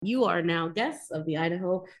You are now guests of the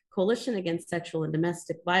Idaho Coalition Against Sexual and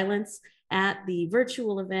Domestic Violence at the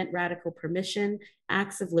virtual event Radical Permission,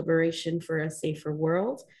 Acts of Liberation for a Safer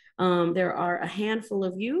World. There are a handful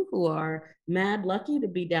of you who are mad lucky to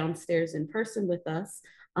be downstairs in person with us.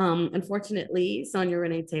 Unfortunately, Sonia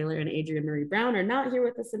Renee Taylor and Adrienne Marie Brown are not here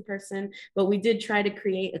with us in person, but we did try to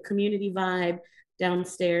create a community vibe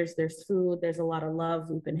downstairs. There's food, there's a lot of love.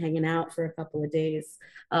 We've been hanging out for a couple of days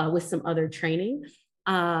with some other training.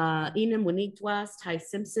 Inam Winitwas, Ty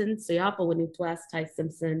Simpson, Soyapa Winitwas, Ty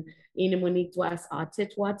Simpson, Inam Winitwas,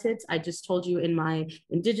 Titwatit. I just told you in my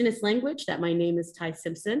indigenous language that my name is Ty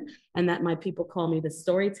Simpson and that my people call me the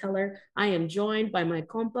storyteller. I am joined by my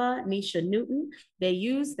compa, Nisha Newton. They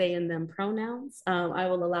use they and them pronouns. I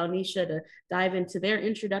will allow Nisha to dive into their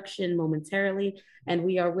introduction momentarily. And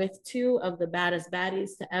we are with two of the baddest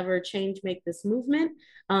baddies to ever make this movement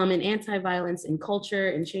in anti-violence in culture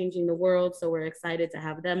and changing the world. So we're excited to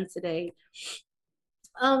have them today.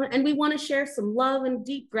 And we want to share some love and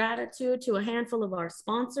deep gratitude to a handful of our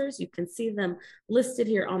sponsors. You can see them listed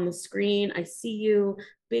here on the screen. I see you.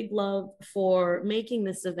 Big love for making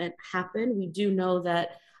this event happen. We do know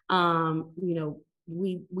that,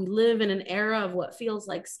 we live in an era of what feels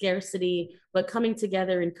like scarcity, but coming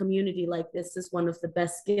together in community like this is one of the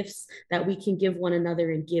best gifts that we can give one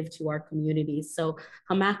another and give to our communities. So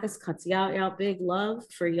Hamakas Katsiao, big love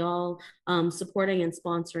for y'all supporting and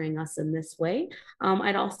sponsoring us in this way.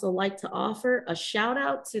 I'd also like to offer a shout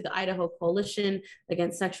out to the Idaho Coalition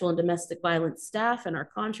Against Sexual and Domestic Violence staff and our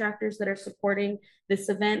contractors that are supporting this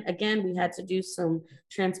event. Again, we had to do some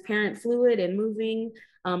transparent, fluid, and moving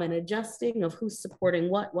and adjusting of who's supporting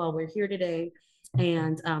what while we're here today.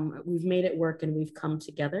 And we've made it work and we've come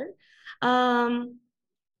together. Overview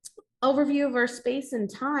of our space and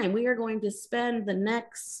time. We are going to spend the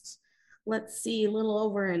next, let's see, a little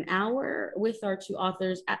over an hour with our two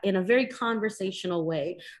authors in a very conversational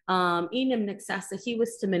way. Inem Nixasa, he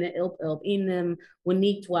was to minute ilp Inem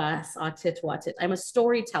Wanitwas Atitwatit. I'm a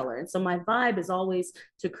storyteller. And so my vibe is always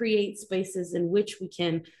to create spaces in which we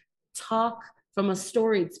can talk from a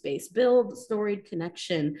storied space, build storied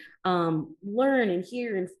connection, learn and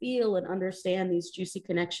hear and feel and understand these juicy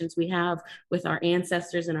connections we have with our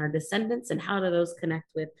ancestors and our descendants, and how do those connect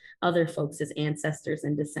with other folks as ancestors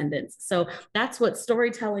and descendants. So that's what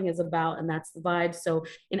storytelling is about, and that's the vibe. So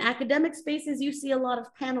in academic spaces, you see a lot of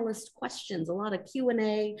panelist questions, a lot of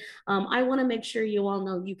Q&A. I wanna make sure you all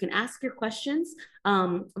know you can ask your questions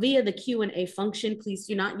via the Q&A function. Please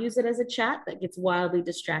do not use it as a chat. That gets wildly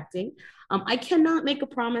distracting. I cannot make a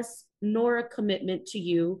promise nor a commitment to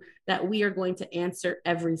you that we are going to answer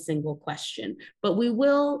every single question, but we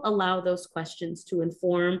will allow those questions to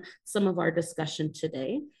inform some of our discussion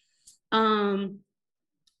today. And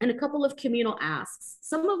a couple of communal asks.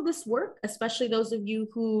 Some of this work, especially those of you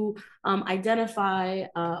who identify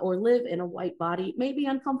or live in a white body, may be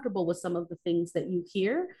uncomfortable with some of the things that you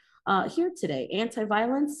hear here today.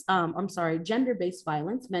 Anti-violence, gender-based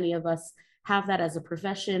violence. Many of us have that as a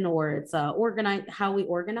profession, or it's how we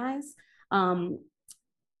organize.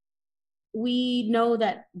 We know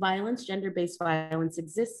that violence, gender-based violence,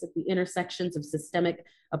 exists at the intersections of systemic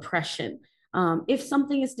oppression. If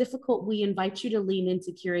something is difficult, we invite you to lean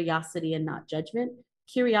into curiosity and not judgment.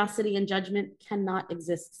 Curiosity and judgment cannot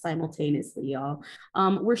exist simultaneously, y'all.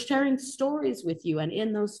 We're sharing stories with you, and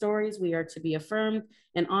in those stories, we are to be affirmed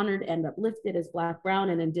and honored and uplifted as Black, Brown,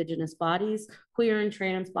 and Indigenous bodies, queer and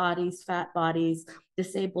trans bodies, fat bodies,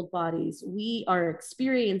 disabled bodies. We are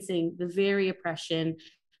experiencing the very oppression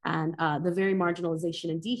and the very marginalization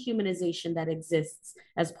and dehumanization that exists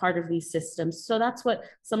as part of these systems. So that's what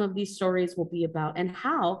some of these stories will be about, and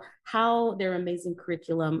how their amazing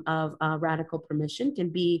curriculum of radical permission can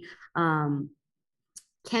be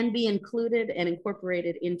included and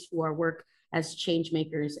incorporated into our work as change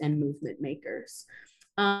makers and movement makers.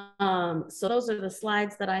 So those are the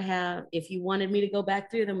slides that I have. If you wanted me to go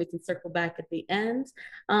back through them, we can circle back at the end.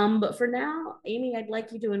 But for now, Amy, I'd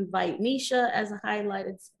like you to invite Nisha as a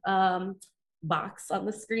highlighted box on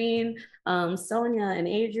the screen. Sonia and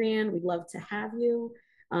Adrienne, we'd love to have you.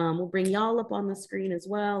 We'll bring y'all up on the screen as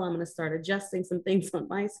well. I'm gonna start adjusting some things on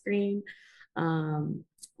my screen.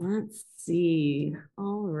 Let's see.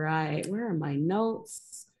 All right, where are my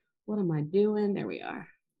notes? What am I doing? There we are.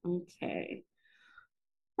 Okay.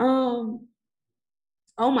 All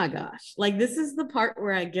Oh my gosh. Like, this is the part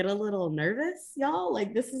where I get a little nervous, y'all.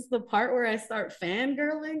 Like, this is the part where I start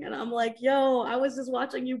fangirling. And I'm like, yo, I was just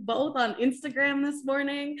watching you both on Instagram this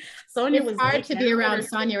morning. Sonia was hard to be around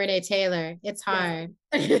Sonya Renee Taylor. It's hard.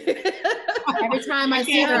 Every time I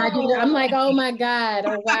see her, I'm like, oh my God.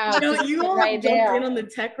 Oh, wow. You all right jumped in on the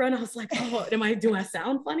tech run. I was like, oh, do I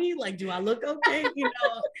sound funny? Like, do I look okay?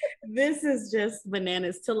 This is just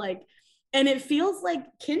bananas to like, and it feels like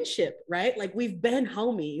kinship, right? Like we've been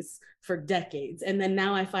homies for decades. And then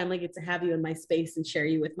now I finally get to have you in my space and share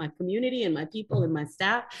you with my community and my people and my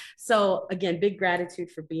staff. So again, big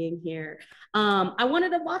gratitude for being here. I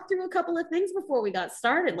wanted to walk through a couple of things before we got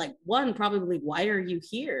started. Like one, probably, why are you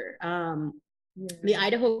here? The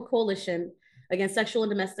Idaho Coalition Against Sexual and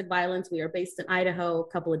Domestic Violence. We are based in Idaho. A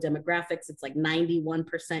couple of demographics. It's like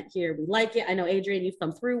 91% here. We like it. I know, Adrienne, you've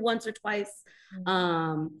come through once or twice.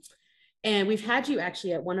 And we've had you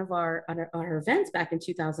actually at one of our events back in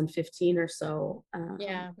 2015 or so.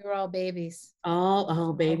 Yeah, we were all babies.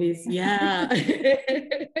 Oh, babies. Yeah.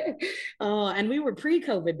 Oh, and we were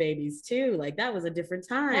pre-COVID babies too. Like that was a different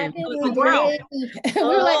time. We were like,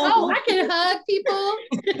 oh, I can hug people.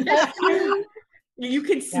 You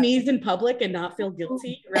can sneeze in public and not feel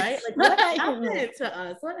guilty, right? Like what happened to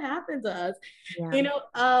us? What happened to us?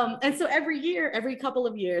 Yeah. And so every year, every couple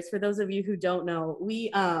of years, for those of you who don't know,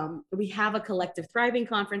 we have a collective thriving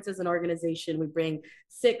conference as an organization. We bring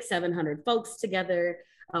 600-700 folks together.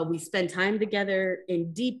 We spend time together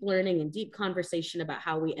in deep learning and deep conversation about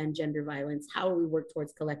how we end gender violence, how we work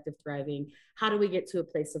towards collective thriving, how do we get to a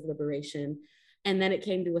place of liberation. And then it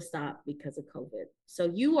came to a stop because of COVID. So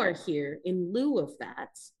you are here in lieu of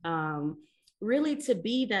that, really to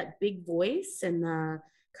be that big voice and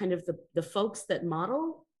kind of the folks that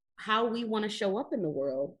model how we want to show up in the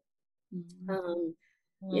world. You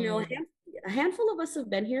know, a handful of us have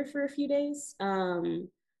been here for a few days.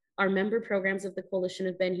 Our member programs of the coalition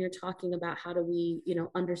have been here talking about how do we,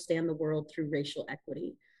 understand the world through racial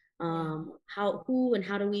equity. Who and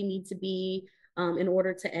how do we need to be in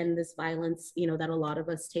order to end this violence, that a lot of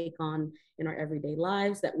us take on in our everyday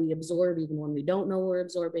lives, that we absorb even when we don't know we're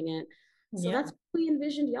absorbing it. So that's what we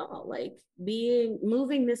envisioned y'all, like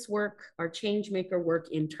moving this work, our change maker work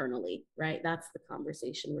internally, right? That's the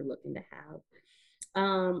conversation we're looking to have.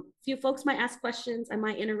 A few folks might ask questions. I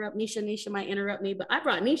might interrupt Nisha might interrupt me, but I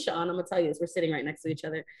brought Nisha on. I'm gonna tell you this, we're sitting right next to each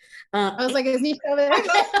other. I was like, is Nisha over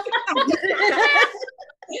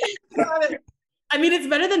there? I mean, it's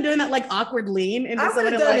better than doing that like awkward lean into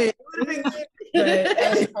someone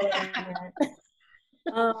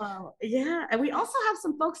yeah, and we also have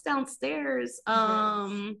some folks downstairs.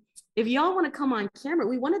 If y'all want to come on camera,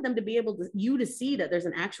 we wanted them to be able to see that there's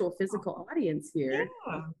an actual physical audience here.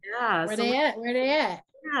 Yeah. Where they at?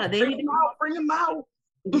 Yeah, they need to bring them out.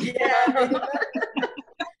 Yeah.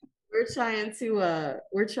 We're trying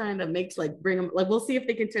to make bring them, we'll see if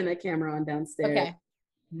they can turn that camera on downstairs. Okay.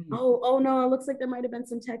 Oh no, it looks like there might have been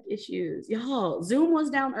some tech issues. Y'all, Zoom was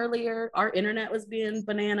down earlier. Our internet was being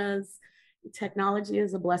bananas. Technology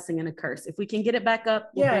is a blessing and a curse. If we can get it back up,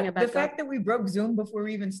 we'll bring it back up. The fact that we broke Zoom before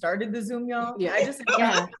we even started the Zoom, y'all. Yeah, I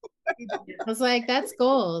was like, that's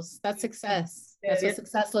goals. That's success. That's what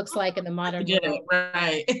success looks like in the modern world.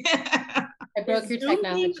 Right. I broke your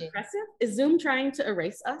technology. Is Zoom trying to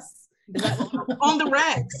erase us? On the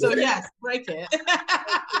rack. So yes, break it.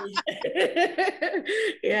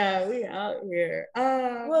 Yeah, we out here.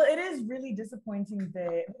 Well, it is really disappointing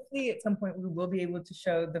that hopefully at some point we will be able to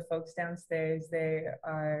show the folks downstairs. They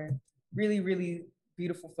are really, really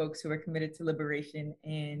beautiful folks who are committed to liberation,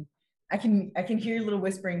 and I can hear little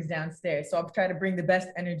whisperings downstairs. So I'll try to bring the best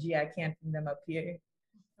energy I can from them up here.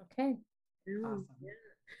 Okay. Awesome. Yeah.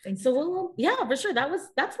 So for sure.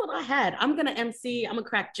 That's what I had. I'm gonna MC. I'm gonna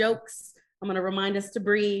crack jokes. I'm gonna remind us to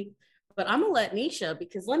breathe. But I'm gonna let Nisha,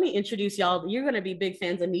 because let me introduce y'all. You're gonna be big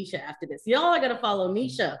fans of Nisha after this. Y'all are gonna follow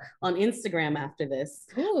Nisha on Instagram after this.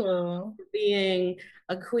 Ooh. Being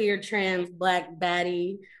a queer, trans, Black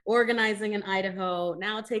baddie, organizing in Idaho,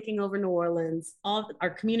 now taking over New Orleans. All our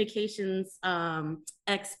communications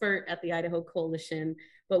expert at the Idaho Coalition.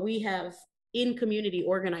 But we have in community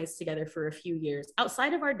organized together for a few years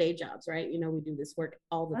outside of our day jobs, right? We do this work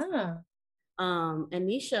all the time. And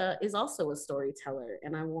Nisha is also a storyteller,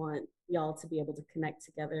 and I want y'all to be able to connect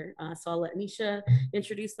together. So I'll let Nisha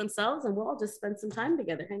introduce themselves, and we'll all just spend some time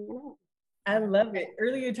together hanging out. I love it.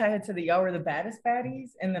 Earlier, Ty had said that y'all were the baddest baddies,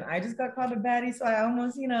 and then I just got called a baddie. So I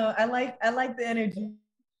almost, I like the energy.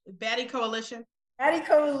 Baddie Coalition. Baddie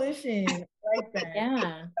Coalition. Like that.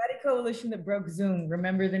 Yeah. Baddie Coalition that broke Zoom.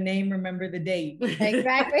 Remember the name, remember the date.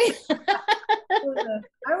 Exactly.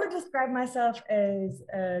 I would describe myself as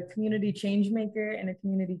a community change maker and a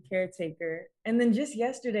community caretaker. And then just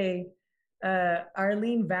yesterday,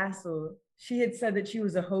 Arlene Vassal, she had said that she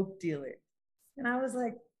was a hope dealer. And I was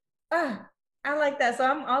like, I like that. So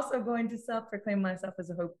I'm also going to self-proclaim myself as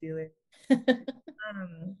a hope dealer.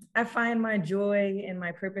 I find my joy and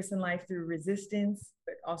my purpose in life through resistance,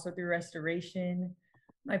 but also through restoration.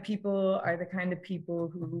 My people are the kind of people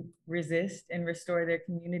who resist and restore their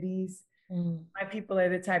communities. My people are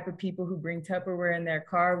the type of people who bring Tupperware in their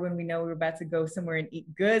car when we know we're about to go somewhere and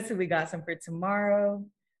eat good, so we got some for tomorrow.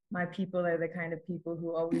 My people are the kind of people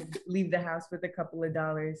who always leave the house with a couple of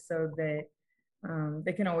dollars so that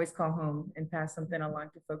they can always call home and pass something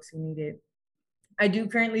along to folks who need it. I do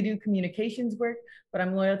currently do communications work, but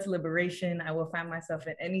I'm loyal to liberation. I will find myself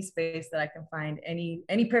in any space that I can find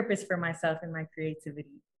any purpose for myself and my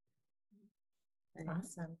creativity.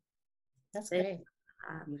 Awesome. That's great.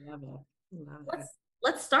 Love it.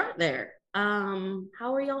 Let's start there.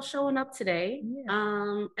 How are y'all showing up today?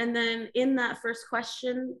 Yeah. And then in that first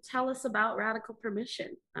question, tell us about radical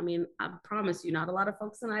permission. I mean, I promise you, not a lot of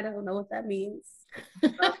folks in Idaho know what that means.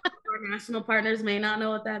 Our national partners may not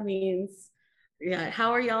know what that means. Yeah, how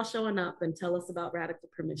are y'all showing up, and tell us about radical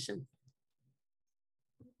permission.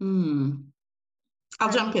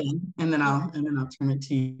 I'll jump in and then I'll turn it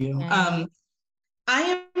to you. I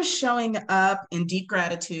am showing up in deep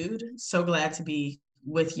gratitude. So glad to be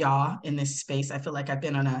with y'all in this space. I feel like I've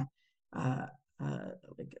been on a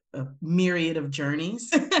myriad of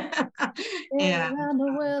journeys. And around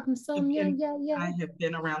the world and so I have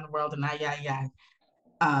been around the world and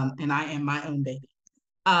and I am my own baby.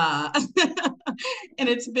 And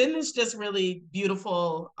it's been this just really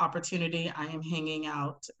beautiful opportunity. I am hanging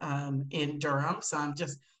out in Durham, so I'm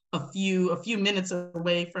just a few minutes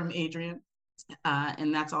away from Adrian.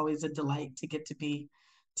 And that's always a delight to get to be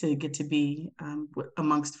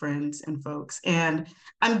amongst friends and folks. And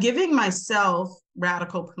I'm giving myself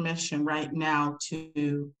radical permission right now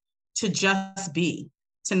to just be,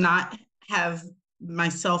 to not have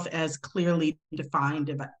myself as clearly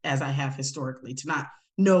defined as I have historically, to not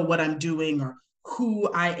know what I'm doing or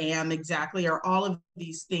who I am exactly, or all of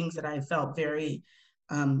these things that I felt very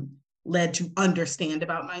led to understand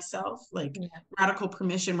about myself. Like radical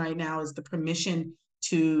permission right now is the permission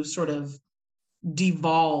to sort of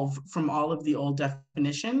devolve from all of the old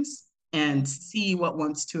definitions and see what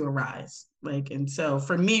wants to arise. And so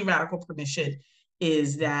for me, radical permission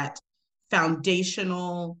is that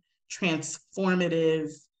foundational,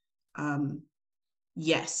 transformative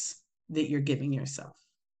yes that you're giving yourself.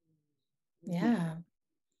 Yeah.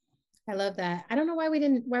 I love that. I don't know why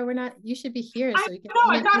we're not, you should be here. So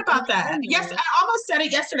I thought about that. Yes, I almost said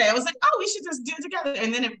it yesterday. I was like, oh, we should just do it together.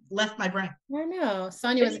 And then it left my brain. I know.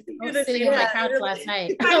 Sonia was sitting on my couch last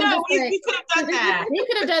night. I know, we could have done that. We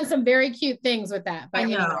could have done some very cute things with that. But I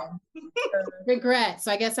know. Regret.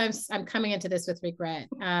 So I guess I'm coming into this with regret.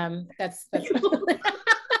 That's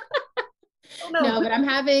No, but I'm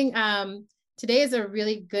having, today is a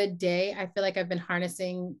really good day. I feel like I've been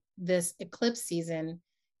harnessing this eclipse season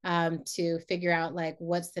to figure out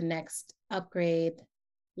what's the next upgrade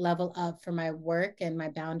level up for my work and my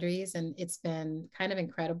boundaries. And it's been kind of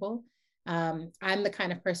incredible. I'm the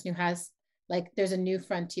kind of person who has there's a new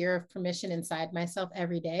frontier of permission inside myself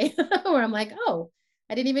every day where I'm like, oh,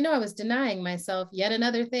 I didn't even know I was denying myself yet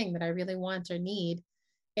another thing that I really want or need.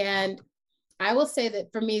 And I will say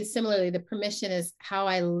that for me, similarly, the permission is how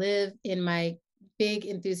I live in my big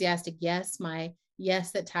enthusiastic yes, my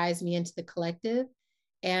yes that ties me into the collective.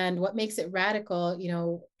 And what makes it radical,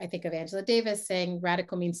 I think of Angela Davis saying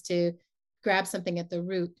radical means to grab something at the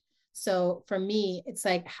root. So for me, it's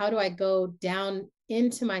how do I go down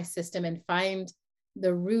into my system and find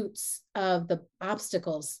the roots of the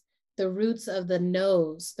obstacles, the roots of the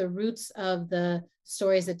no's, the roots of the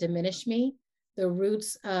stories that diminish me, the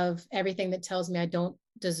roots of everything that tells me I don't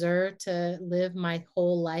deserve to live my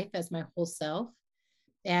whole life as my whole self.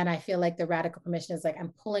 And I feel like the radical permission is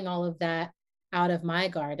I'm pulling all of that out of my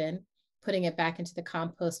garden, putting it back into the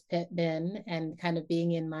compost pit bin and kind of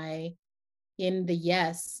being in the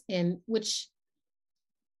yes, in which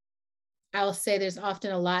I'll say there's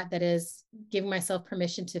often a lot that is giving myself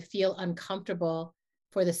permission to feel uncomfortable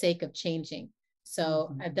for the sake of changing.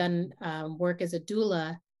 So I've done work as a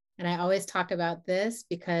doula, and I always talk about this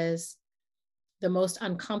because the most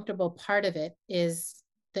uncomfortable part of it is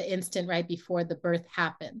the instant right before the birth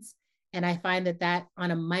happens. And I find that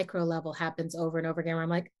on a micro level happens over and over again, where I'm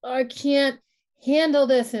like, oh, I can't handle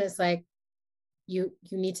this. And it's you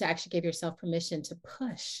need to actually give yourself permission to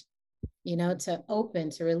push, to open,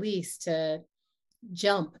 to release, to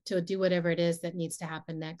jump, to do whatever it is that needs to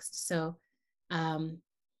happen next. So And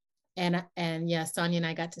yeah, Sonia and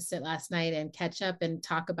I got to sit last night and catch up and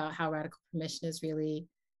talk about how radical permission is really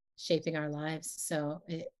shaping our lives. So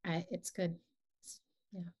it's good.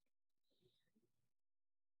 Yeah.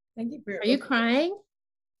 Thank you for Are you crying?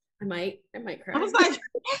 I might cry. I was like,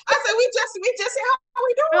 we just said, how are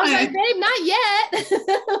we doing? I was like, babe, not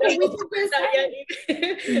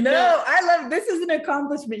yet. No, I love this is an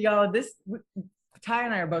accomplishment, y'all. Ty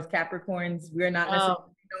and I are both Capricorns. We're not necessarily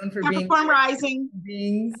known for being Capricorn rising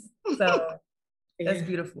beings. So that's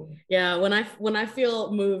beautiful. Yeah, when I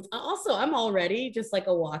feel moved, also I'm already just like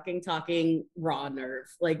a walking, talking raw nerve.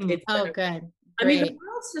 Like it's good. I mean, the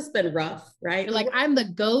world's just been rough, right? You're like, I'm the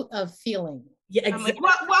goat of feeling. Yeah, exactly. I'm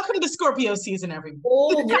like, welcome to Scorpio season, everyone.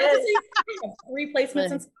 Oh, yes. I have 3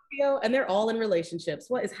 placements in Scorpio, and they're all in relationships.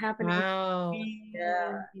 What is happening? Wow.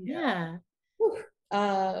 Yeah.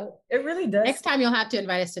 It really does. Next time you'll have to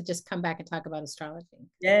invite us to just come back and talk about astrology.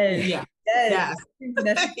 Yes. Yeah. Yes.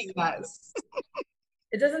 Yes.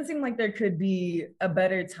 It doesn't seem like there could be a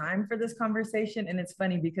better time for this conversation. And it's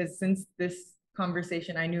funny because since this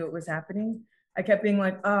conversation, I knew it was happening. I kept being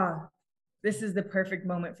like, this is the perfect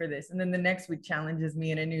moment for this. And then the next week challenges me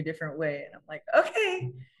in a new, different way. And I'm like,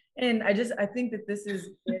 okay. And I think that this is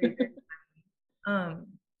very, very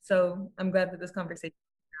so I'm glad that this conversation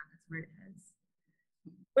is where it has.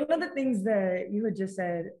 One of the things that you had just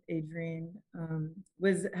said, Adrienne,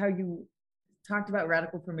 was how you talked about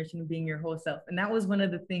radical permission being your whole self. And that was one of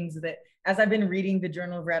the things that, as I've been reading the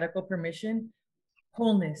Journal of Radical Permission,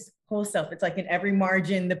 wholeness, whole self. It's like in every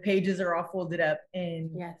margin, the pages are all folded up. And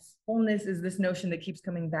yes, wholeness is this notion that keeps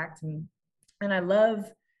coming back to me. And I love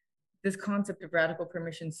this concept of radical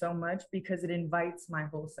permission so much because it invites my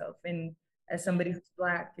whole self. And as somebody who's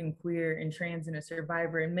Black and queer and trans and a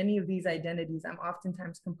survivor, and many of these identities, I'm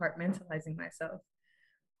oftentimes compartmentalizing myself.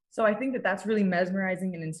 So I think that that's really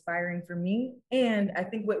mesmerizing and inspiring for me. And I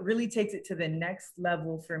think what really takes it to the next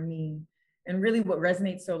level for me, and really what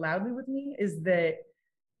resonates so loudly with me, is that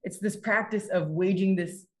it's this practice of waging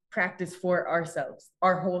this practice for ourselves,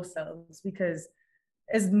 our whole selves, because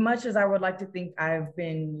as much as I would like to think I've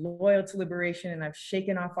been loyal to liberation and I've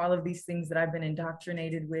shaken off all of these things that I've been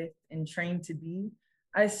indoctrinated with and trained to be,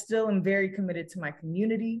 I still am very committed to my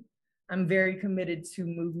community. I'm very committed to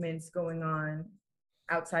movements going on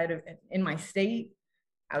outside of, in my state,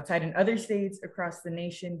 outside in other states, across the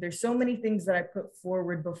nation. There's so many things that I put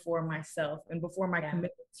forward before myself and before my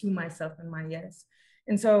commitment to myself and my yes.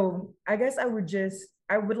 And so I guess I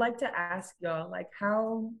would like to ask y'all, like,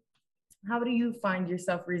 how do you find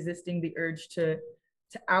yourself resisting the urge to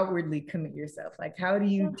outwardly commit yourself? Like, how do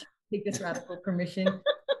you take this radical permission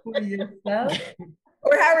for yourself?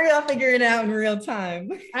 Or how are y'all figuring it out in real time?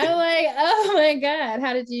 I'm like, oh my God,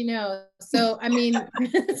 how did you know? So, I mean,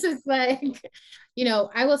 this is like,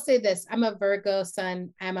 I will say this. I'm a Virgo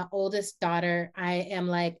sun. I'm an oldest daughter. I am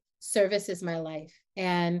like, service is my life.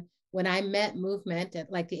 And when I met movement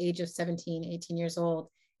at like the age of 17, 18 years old,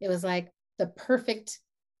 it was like the perfect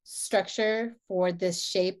structure for this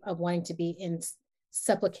shape of wanting to be in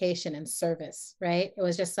supplication and service, right? It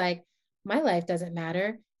was just like, my life doesn't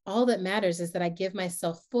matter. All that matters is that I give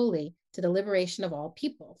myself fully to the liberation of all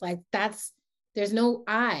people. Like there's no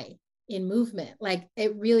I in movement. Like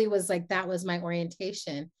it really was like, that was my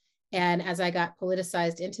orientation. And as I got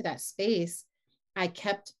politicized into that space, I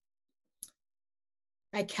kept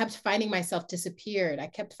finding myself disappeared. I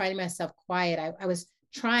kept finding myself quiet. I was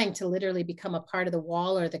trying to literally become a part of the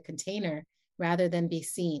wall or the container rather than be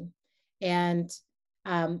seen. And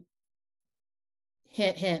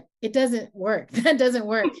hint, hint, it doesn't work. That doesn't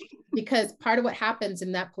work because part of what happens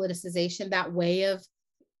in that politicization, that way of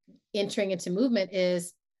entering into movement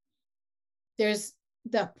is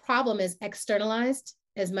the problem is externalized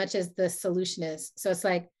as much as the solution is. So it's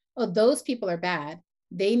like, oh, those people are bad.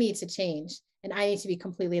 They need to change. And I need to be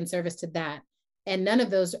completely in service to that. And none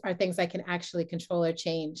of those are things I can actually control or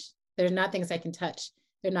change. They're not things I can touch.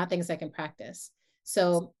 They're not things I can practice.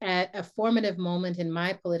 So at a formative moment in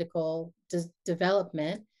my political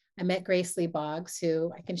development, I met Grace Lee Boggs,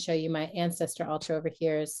 who I can show you my ancestor altar over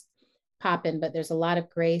here is popping, but there's a lot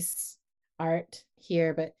of Grace art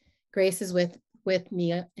here. But Grace is with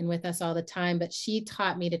me and with us all the time, but she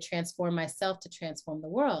taught me to transform myself to transform the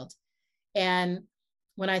world. And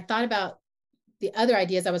when I thought about the other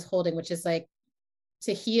ideas I was holding, which is like,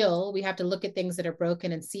 to heal, we have to look at things that are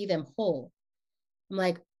broken and see them whole. I'm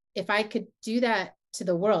like, if I could do that to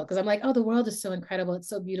the world, because I'm like, oh, the world is so incredible. It's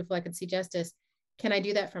so beautiful. I can see justice. Can I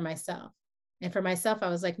do that for myself? And for myself, I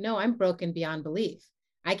was like, no, I'm broken beyond belief.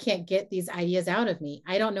 I can't get these ideas out of me.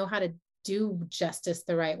 I don't know how to do justice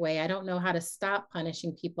the right way. I don't know how to stop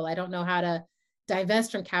punishing people. I don't know how to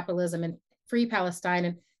divest from capitalism and free Palestine.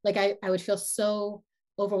 And like, I would feel so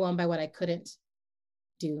overwhelmed by what I couldn't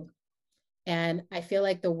do. And I feel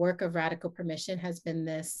like the work of radical permission has been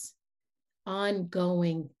this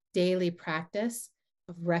ongoing daily practice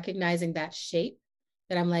of recognizing that shape,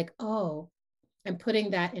 that I'm like, oh, I'm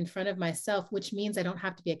putting that in front of myself, which means I don't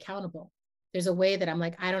have to be accountable. There's a way that I'm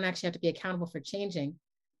like, I don't actually have to be accountable for changing.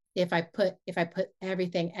 If I put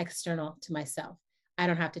everything external to myself, I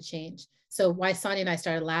don't have to change. So why Sonia and I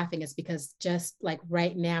started laughing is because just like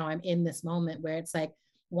right now, I'm in this moment where it's like,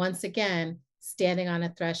 once again, standing on a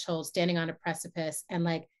threshold, standing on a precipice, and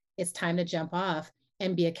like, it's time to jump off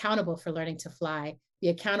and be accountable for learning to fly, be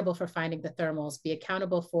accountable for finding the thermals, be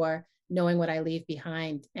accountable for knowing what I leave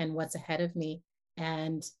behind and what's ahead of me.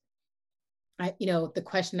 And I, the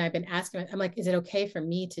question I've been asking, I'm like, is it okay for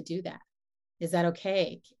me to do that? Is that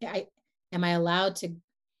okay? Am I allowed to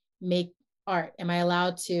make art? Am I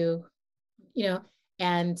allowed to,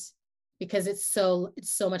 and because it's so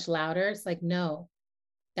much louder, it's like, no,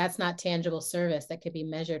 that's not tangible service that could be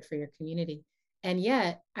measured for your community. And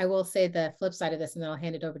yet I will say the flip side of this, and then I'll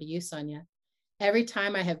hand it over to you, Sonia. Every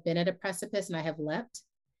time I have been at a precipice and I have leapt,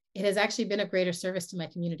 it has actually been a greater service to my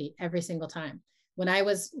community every single time. When I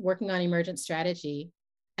was working on emergent strategy,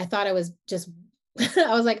 I thought I was just,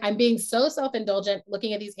 I was like, I'm being so self-indulgent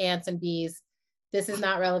looking at these ants and bees. This is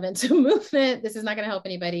not relevant to movement. This is not going to help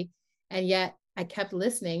anybody. And yet I kept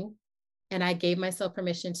listening, and I gave myself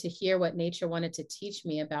permission to hear what nature wanted to teach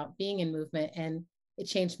me about being in movement. And it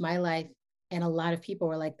changed my life. And a lot of people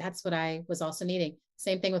were like, that's what I was also needing.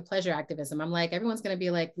 Same thing with pleasure activism. I'm like, everyone's going to be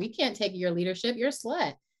like, we can't take your leadership. You're a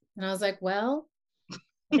slut. And I was like, well,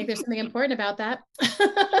 I think there's something important about that.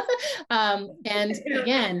 And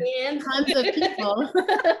again,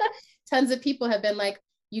 tons of people have been like,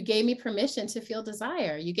 you gave me permission to feel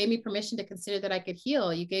desire. You gave me permission to consider that I could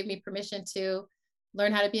heal. You gave me permission to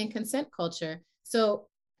learn how to be in consent culture. So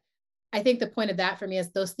I think the point of that for me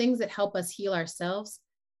is those things that help us heal ourselves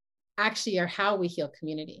actually are how we heal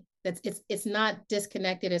community. It's not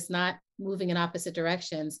disconnected. It's not moving in opposite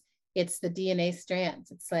directions. It's the DNA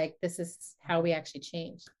strands. It's like, this is how we actually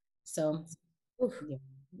change. So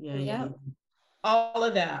yeah. All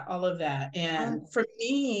of that. And for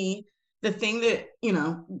me, the thing that,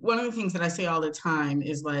 one of the things that I say all the time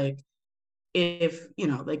is like, if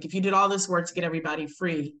you did all this work to get everybody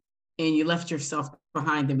free and you left yourself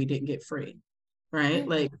behind, then we didn't get free. Right?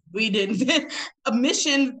 Like we didn't, a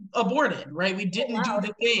mission aborted, right? We didn't do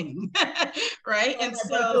the thing, right? And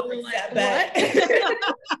so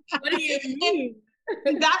what do you mean?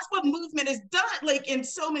 That's what movement has done. Like in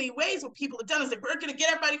so many ways, what people have done is like, we're going to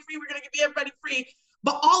get everybody free. We're going to get everybody free.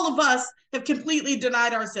 But all of us have completely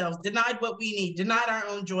denied ourselves, denied what we need, denied our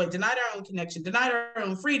own joy, denied our own connection, denied our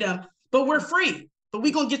own freedom, but we're free. But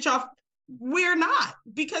we're going to get y'all. We're not,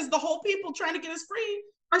 because the whole people trying to get us free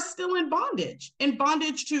are still in bondage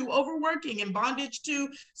to overworking, in bondage to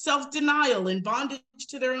self-denial, in bondage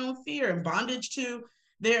to their own fear, in bondage to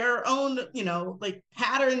their own, like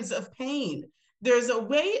patterns of pain. There's a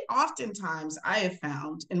way oftentimes I have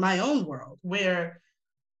found in my own world where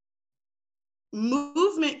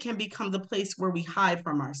movement can become the place where we hide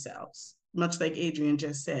from ourselves, much like Adrienne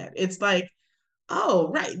just said. It's like, oh,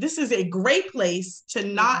 right, this is a great place to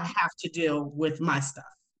not have to deal with my stuff.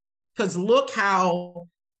 Because look how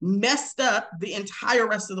messed up the entire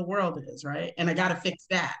rest of the world is, right? And I got to fix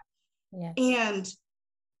that. Yes. And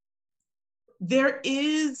there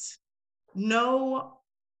is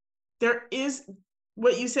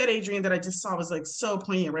what you said, Adrienne, that I just saw was like so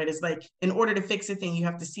poignant, right? It's like, in order to fix a thing, you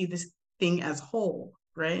have to see this thing as whole,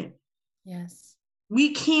 right? Yes.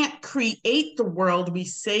 We can't create the world we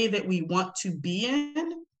say that we want to be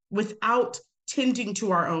in without tending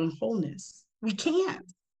to our own wholeness. We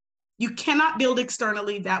can't. You cannot build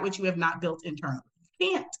externally that which you have not built internally.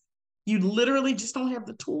 You can't. You literally just don't have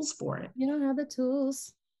the tools for it. You don't have the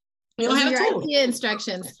tools. You don't have the tools. IKEA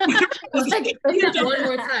instructions. Like, one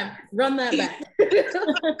more time, run that back.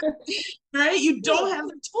 Right? You don't have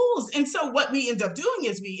the tools. And so what we end up doing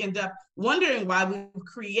is we end up wondering why we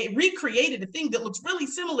recreated a thing that looks really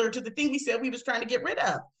similar to the thing we said we was trying to get rid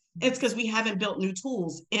of. It's because we haven't built new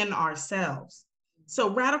tools in ourselves. So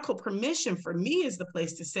radical permission for me is the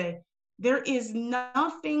place to say, there is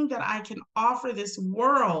nothing that I can offer this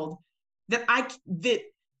world that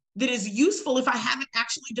is useful if I haven't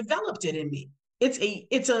actually developed it in me. It's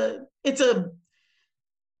a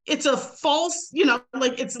false,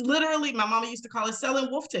 like it's literally, my mama used to call it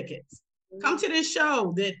selling wolf tickets. Come to this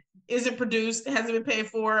show that isn't produced, hasn't been paid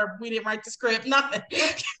for, we didn't write the script, nothing.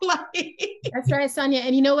 That's right, Sonia.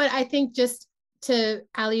 And you know what? I think just to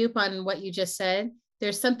alley-oop on what you just said,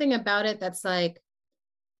 there's something about it that's like,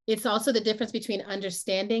 it's also the difference between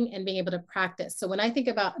understanding and being able to practice. So when I think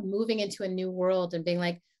about moving into a new world and being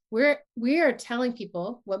like, we are telling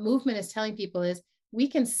people, what movement is telling people is, we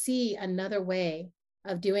can see another way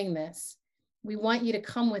of doing this. We want you to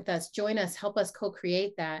come with us, join us, help us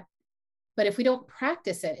co-create that. But if we don't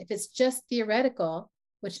practice it, if it's just theoretical,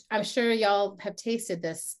 which I'm sure y'all have tasted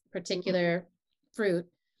this particular fruit,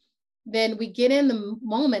 then we get in the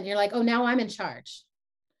moment and you're like, oh, now I'm in charge.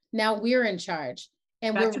 Now we're in charge.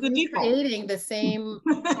 And Back we're to the default. recreating the same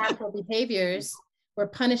harmful behaviors. We're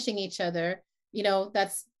punishing each other. You know,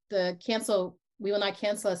 that's the cancel, we will not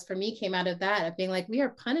cancel us, for me, came out of that, of being like, we are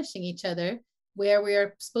punishing each other where we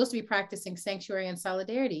are supposed to be practicing sanctuary and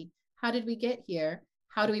solidarity. How did we get here?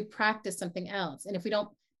 How do we practice something else? And if we don't,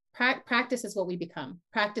 practice is what we become.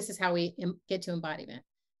 Practice is how we get to embodiment,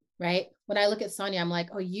 right? When I look at Sonia, I'm like,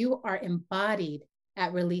 oh, you are embodied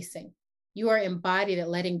at releasing. You are embodied at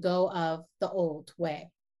letting go of the old way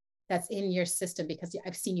that's in your system, because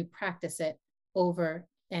I've seen you practice it over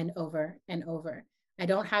and over and over. I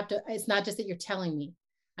don't have to, it's not just that you're telling me.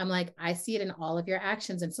 I'm like, I see it in all of your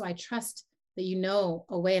actions. And so I trust that you know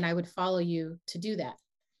a way, and I would follow you to do that.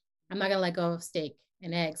 I'm not going to let go of steak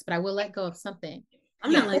and eggs, but I will let go of something.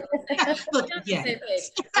 I'm not like, Look, yeah.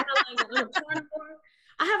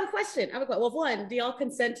 I have a question. Well, one, do y'all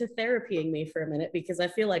consent to therapying me for a minute? Because I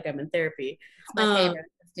feel like I'm in therapy. It's my favorite.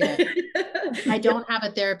 Let's do it. I don't have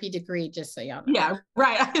a therapy degree, just so y'all know. Yeah,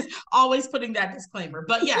 right. I was always putting that disclaimer,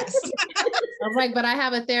 but yes. I was like, but I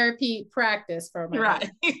have a therapy practice for my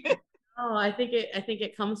right. Oh, I think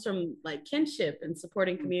it comes from like kinship and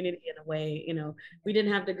supporting community in a way. You know, we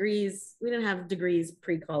didn't have degrees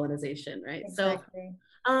pre-colonization, right? Exactly.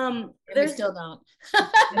 So we still don't.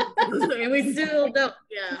 and we still don't.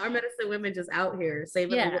 Yeah, our medicine women just out here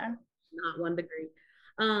saving the world, not 1 degree.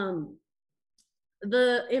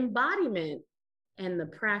 The embodiment and the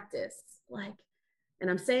practice, like,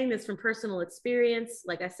 and I'm saying this from personal experience.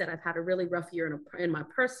 Like I said, I've had a really rough year in my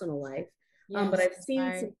personal life. Yes, but I've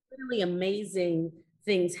seen some really amazing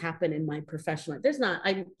things happen in my professional life.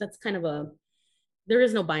 There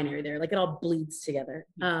is no binary there. Like, it all bleeds together.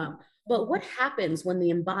 But what happens when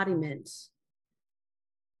the embodiment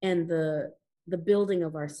and the building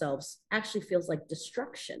of ourselves actually feels like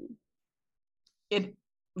destruction?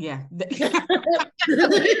 Yeah.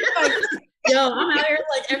 Yo, I'm out here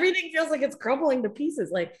like everything feels like it's crumbling to pieces.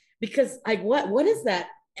 Like, because like what is that?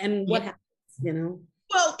 And what happens, you know?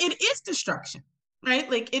 Well, it is destruction, right?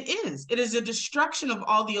 Like it is a destruction of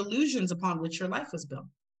all the illusions upon which your life was built,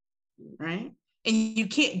 right? And you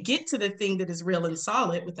can't get to the thing that is real and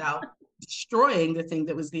solid without destroying the thing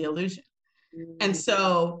that was the illusion. And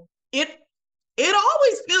so it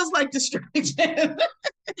always feels like destruction,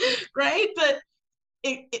 right? But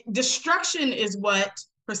destruction is what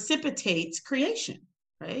precipitates creation,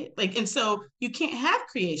 right? Like, and so you can't have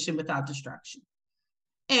creation without destruction.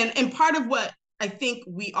 And part of what I think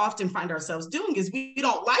we often find ourselves doing is we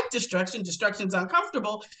don't like destruction. Destruction's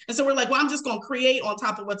uncomfortable. And so we're like, well, I'm just going to create on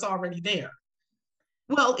top of what's already there.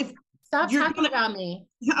 Well, if stop talking about me.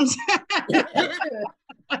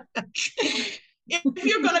 If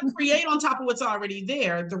you're going to create on top of what's already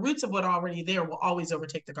there, the roots of what already there will always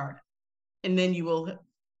overtake the garden. And then you will,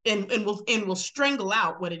 and will strangle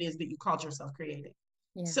out what it is that you called yourself creating.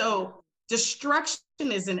 Yeah. So destruction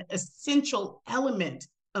is an essential element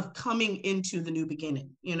of coming into the new beginning.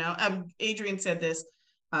 You know, Adrienne said this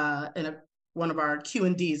in one of our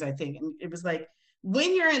Q&Ds, I think, and it was like,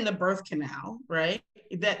 when you're in the birth canal, right?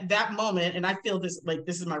 That moment, and I feel this like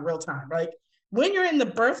this is my real time, right? When you're in the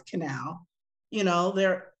birth canal, you know,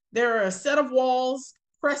 there are a set of walls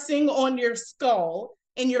pressing on your skull,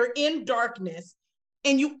 and you're in darkness,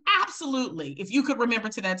 and you absolutely, if you could remember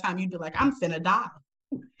to that time, you'd be like, I'm finna die.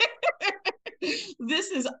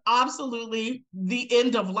 This is absolutely the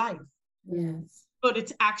end of life. Yes. But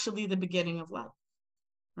it's actually the beginning of life,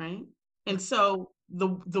 right? And so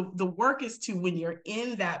the work is to, when you're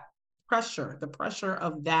in that pressure, the pressure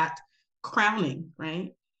of that crowning,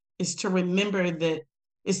 right, is to remember that,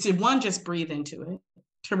 is to one, just breathe into it,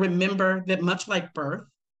 to remember that much like birth,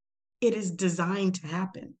 it is designed to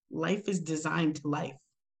happen. Life is designed to life,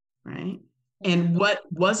 right? And what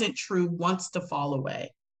wasn't true wants to fall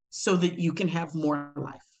away so that you can have more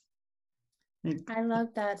life. I love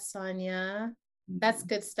that, Sonia. That's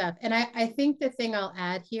good stuff. And I think the thing I'll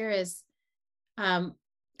add here is,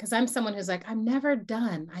 because I'm someone who's like, I'm never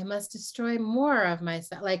done. I must destroy more of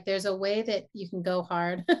myself. Like, there's a way that you can go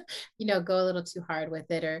hard, you know, go a little too hard with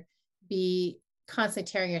it, or be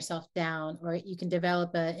constantly tearing yourself down, or you can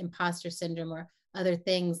develop an imposter syndrome or other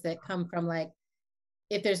things that come from, like,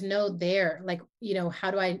 if there's no there, like, you know,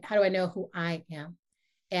 how do I know who I am?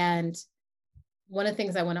 And one of the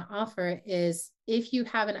things I want to offer is, if you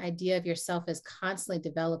have an idea of yourself as constantly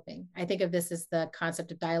developing, I think of this as the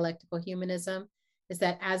concept of dialectical humanism, is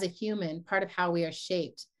that as a human, part of how we are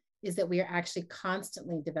shaped is that we are actually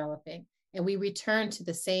constantly developing, and we return to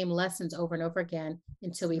the same lessons over and over again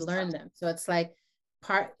until we learn them. So it's like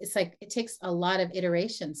it takes a lot of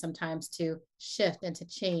iteration sometimes to shift and to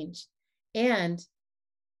change. And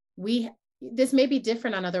this may be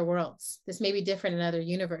different on other worlds. This may be different in other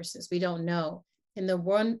universes. We don't know. In the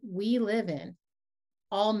one we live in,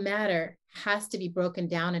 all matter has to be broken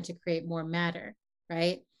down and to create more matter,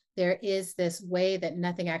 right? There is this way that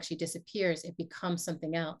nothing actually disappears. It becomes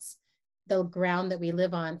something else. The ground that we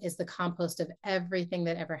live on is the compost of everything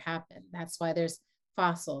that ever happened. That's why there's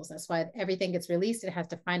fossils. That's why everything gets released. It has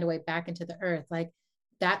to find a way back into the earth. Like,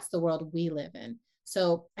 that's the world we live in.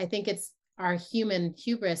 So I think it's our human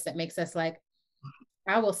hubris that makes us like,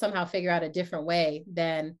 I will somehow figure out a different way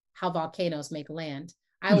than how volcanoes make land.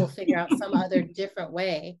 I will figure out some other different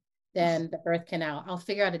way than the birth canal. I'll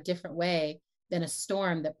figure out a different way than a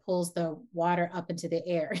storm that pulls the water up into the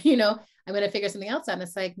air. I'm going to figure something else out. And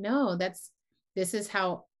it's like, no, this is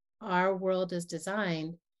how our world is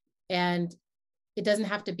designed. And it doesn't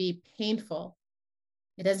have to be painful.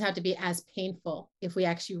 It doesn't have to be as painful if we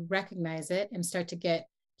actually recognize it and start to get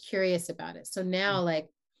curious about it. So now, like,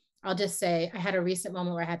 I'll just say I had a recent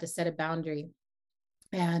moment where I had to set a boundary,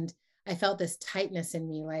 and I felt this tightness in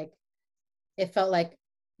me. Like, it felt like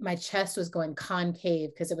my chest was going concave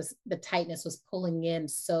because the tightness was pulling in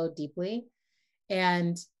so deeply.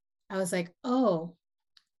 And I was like, oh,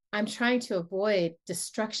 I'm trying to avoid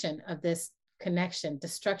destruction of this connection,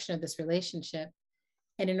 destruction of this relationship.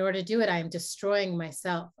 And in order to do it, I am destroying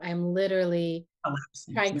myself. I'm literally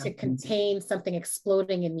trying to contain something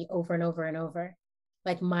exploding in me over and over and over.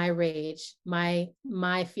 Like my rage, my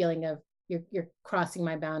feeling of you're crossing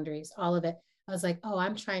my boundaries, all of it. I was like, oh,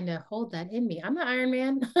 I'm trying to hold that in me. I'm the Iron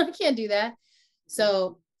Man. I can't do that.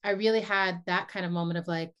 So I really had that kind of moment of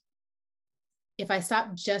like, if I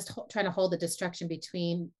stop just trying to hold the destruction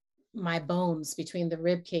between my bones, between the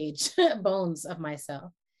rib cage bones of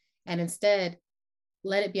myself, and instead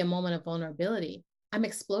let it be a moment of vulnerability, I'm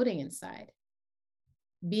exploding inside.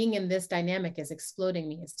 Being in this dynamic is exploding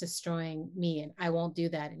me. It's destroying me. And I won't do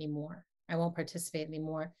that anymore. I won't participate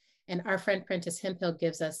anymore. And our friend Prentice Hemphill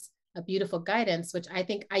gives us a beautiful guidance, which I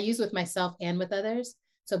think I use with myself and with others.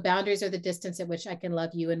 So boundaries are the distance at which I can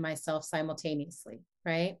love you and myself simultaneously,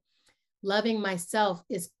 right? Loving myself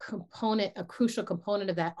is a crucial component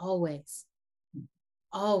of that always,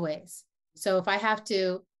 always. So if I have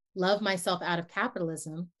to love myself out of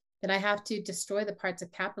capitalism, then I have to destroy the parts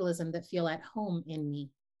of capitalism that feel at home in me,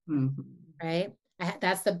 right?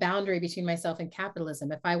 That's the boundary between myself and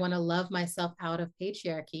capitalism. If I want to love myself out of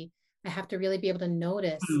patriarchy, I have to really be able to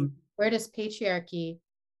notice, where does patriarchy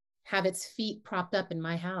have its feet propped up in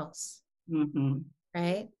my house,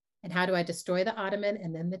 right? And how do I destroy the ottoman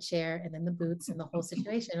and then the chair and then the boots and the whole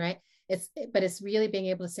situation, right? But it's really being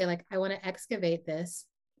able to say, like, I want to excavate this,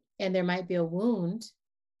 and there might be a wound,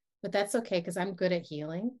 but that's okay because I'm good at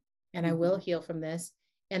healing and I will heal from this.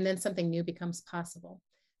 And then something new becomes possible.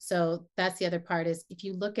 So that's the other part, is if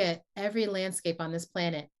you look at every landscape on this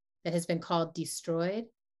planet that has been called destroyed,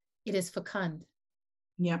 it is fecund.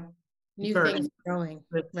 Yeah. New things are growing,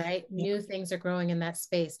 right? New things are growing in that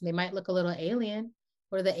space. They might look a little alien.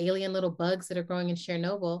 What are the alien little bugs that are growing in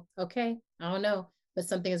Chernobyl? Okay, I don't know, but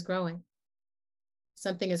something is growing.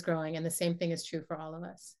 Something is growing, and the same thing is true for all of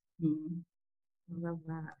us. I love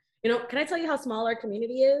that. Can I tell you how small our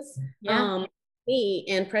community is? Yeah. Me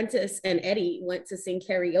and Prentice and Eddie went to sing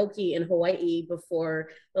karaoke in Hawaii before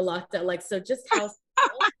the lockdown. Like, so just how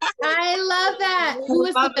I love that. Who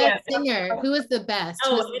was the best singer? Who was the best?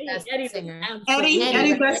 Who was the best singer?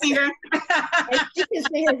 Eddie, best singer. He can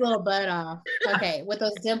sing his little butt off. Okay, with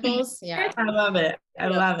those dimples. Yeah. I love it. I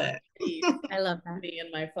love it. I love that. Me and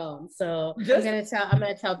my phone. So I'm gonna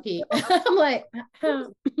tell Pete. I'm like,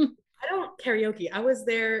 I don't karaoke. I was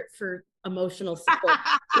there for emotional support.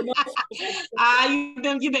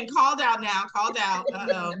 You've been called out now. Called out.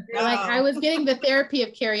 Like, I was getting the therapy of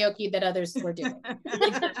karaoke that others were doing.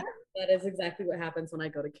 That is exactly what happens when I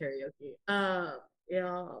go to karaoke.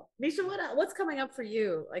 Yeah, Nisha, what's coming up for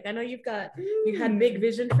you? Like, I know you had big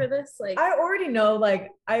vision for this. Like, I already know, like,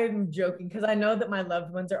 I'm joking because I know that my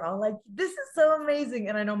loved ones are all like, this is so amazing.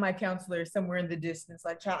 And I know my counselor is somewhere in the distance,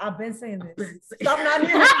 like, child, I've been saying this. Stop not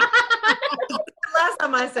hearing. Last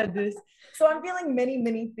time I said this. So I'm feeling many,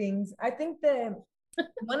 many things. I think that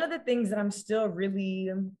one of the things that I'm still really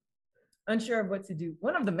unsure of what to do,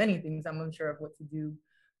 one of the many things I'm unsure of what to do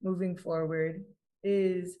moving forward,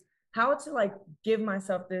 is how to like give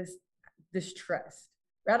myself this trust.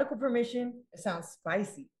 Radical permission, it sounds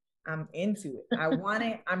spicy. I'm into it. I want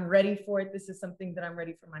it. I'm ready for it. This is something that I'm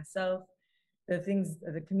ready for myself,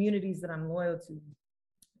 the communities that I'm loyal to.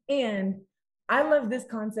 And I love this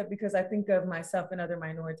concept because I think of myself and other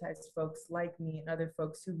minoritized folks like me and other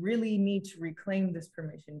folks who really need to reclaim this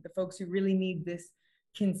permission, the folks who really need this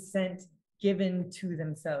consent given to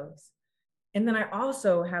themselves. And then I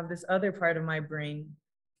also have this other part of my brain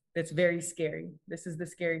that's very scary. This is the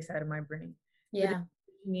scary side of my brain. Yeah.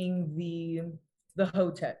 The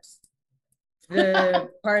hoteps, the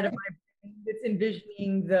part of my brain that's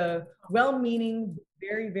envisioning the well-meaning,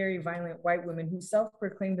 very, very violent white women who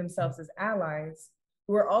self-proclaim themselves as allies,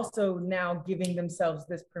 who are also now giving themselves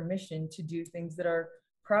this permission to do things that are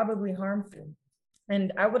probably harmful.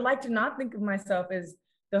 And I would like to not think of myself as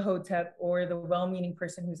the hotep or the well-meaning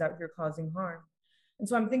person who's out here causing harm. And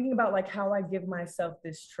so I'm thinking about like how I give myself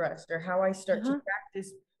this trust, or how I start to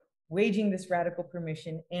practice waging this radical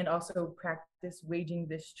permission and also practice waging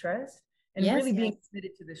this trust, and really being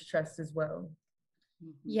committed to this trust as well.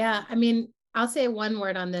 Yeah, I mean, I'll say one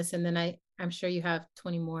word on this, and then I'm sure you have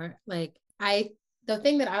 20 more. Like the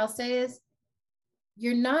thing that I'll say is,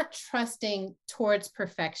 you're not trusting towards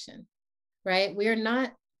perfection, right? We are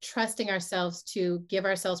not trusting ourselves to give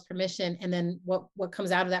ourselves permission, and then what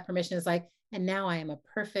comes out of that permission is like, and now I am a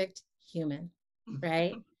perfect human,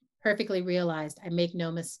 right? Perfectly realized. I make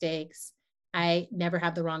no mistakes. I never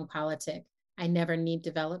have the wrong politic. I never need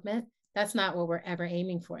development. That's not what we're ever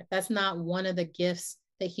aiming for. That's not one of the gifts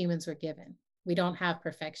that humans were given. We don't have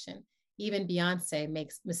perfection. Even Beyonce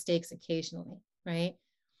makes mistakes occasionally, right?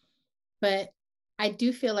 But I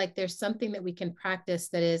do feel like there's something that we can practice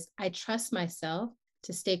that is, I trust myself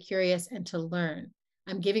to stay curious and to learn.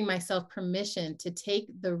 I'm giving myself permission to take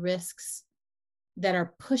the risks that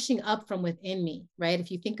are pushing up from within me, right?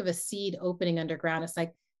 If you think of a seed opening underground, it's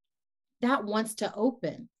like that wants to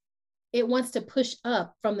open. It wants to push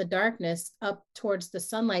up from the darkness up towards the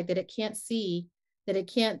sunlight that it can't see, that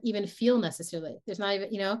it can't even feel necessarily. There's not even,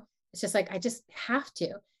 it's just like, I just have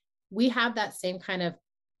to. We have that same kind of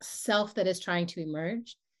self that is trying to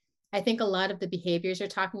emerge. I think a lot of the behaviors you're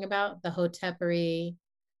talking about, the hotepery,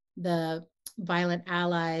 the violent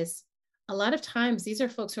allies, a lot of times these are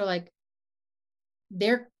folks who are like,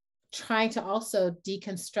 they're trying to also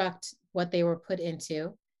deconstruct what they were put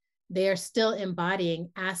into. They are still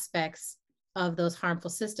embodying aspects of those harmful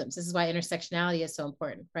systems. This is why intersectionality is so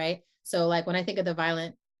important, right? So like when I think of the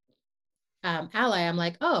violent ally, I'm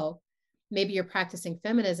like, oh, maybe you're practicing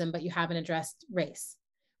feminism, but you haven't addressed race,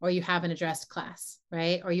 or you haven't addressed class,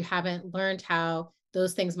 right? Or you haven't learned how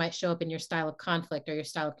those things might show up in your style of conflict or your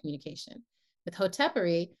style of communication. With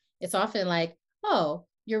hotepery, it's often like, oh,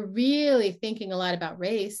 you're really thinking a lot about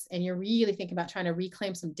race, and you're really thinking about trying to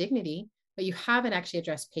reclaim some dignity, but you haven't actually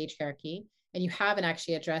addressed patriarchy, and you haven't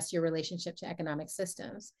actually addressed your relationship to economic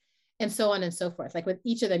systems, and so on and so forth. Like with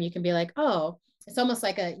each of them, you can be like, oh, it's almost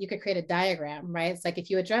like you could create a diagram, right? It's like,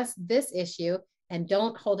 if you address this issue and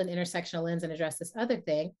don't hold an intersectional lens and address this other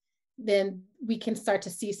thing, then we can start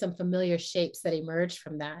to see some familiar shapes that emerge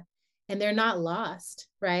from that. And they're not lost,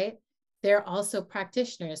 right? They're also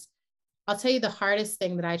practitioners. I'll tell you, the hardest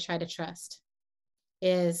thing that I try to trust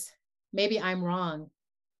is, maybe I'm wrong.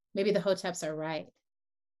 Maybe the hoteps are right?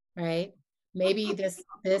 Maybe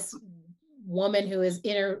this woman who is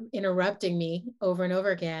interrupting me over and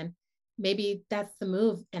over again, maybe that's the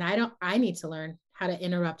move. And I need to learn how to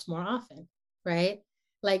interrupt more often, right?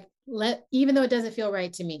 Like, even though it doesn't feel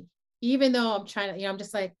right to me, even though I'm trying to, I'm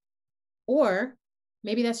just like, or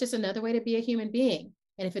maybe that's just another way to be a human being.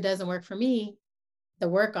 And if it doesn't work for me, the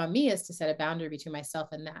work on me is to set a boundary between myself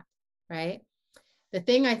and that, right? The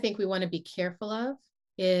thing I think we want to be careful of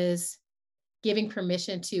is giving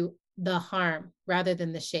permission to the harm rather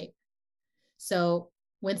than the shape. So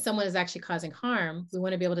when someone is actually causing harm, we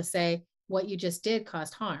want to be able to say, what you just did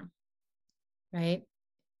caused harm, right?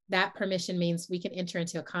 That permission means we can enter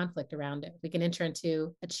into a conflict around it. We can enter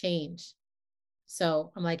into a change.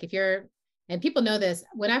 So I'm like, and people know this,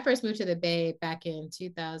 when I first moved to the Bay back in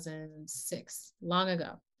 2006, long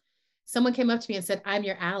ago, someone came up to me and said, I'm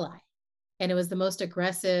your ally. And it was the most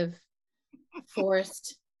aggressive,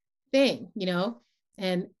 forced thing,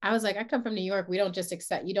 And I was like, I come from New York. We don't just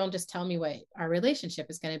accept, you don't just tell me what our relationship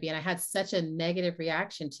is going to be. And I had such a negative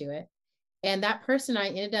reaction to it. And that person, I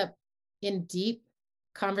ended up in deep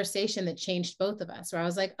conversation that changed both of us, where I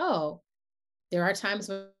was like, oh, there are times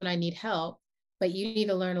when I need help, but you need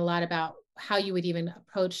to learn a lot about how you would even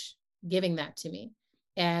approach giving that to me.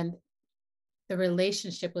 And the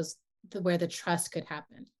relationship was where the trust could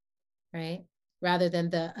happen, right? Rather than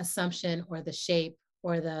the assumption or the shape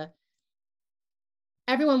or the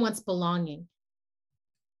everyone wants belonging.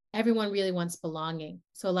 Everyone really wants belonging.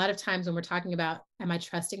 So a lot of times when we're talking about, am I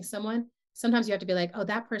trusting someone? Sometimes you have to be like, oh,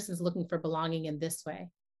 that person's looking for belonging in this way.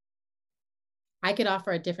 I could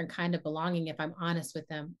offer a different kind of belonging if I'm honest with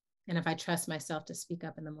them and if I trust myself to speak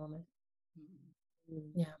up in the moment.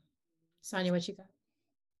 Yeah. Sonia, what you got?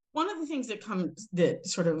 One of the things that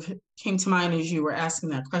sort of came to mind as you were asking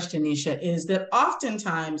that question, Nisha, is that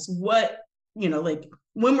oftentimes like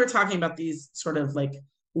when we're talking about these sort of like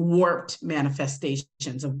warped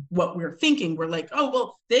manifestations of what we're thinking, we're like, oh,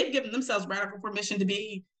 well, they've given themselves radical permission to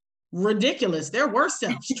be ridiculous. Their worst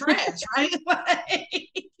selves, trash, right?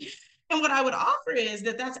 And what I would offer is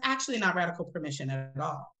that that's actually not radical permission at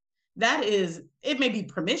all. That is, it may be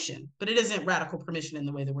permission, but it isn't radical permission in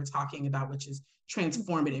the way that we're talking about, which is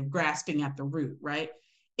transformative, grasping at the root, right?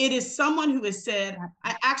 It is someone who has said,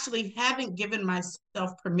 I actually haven't given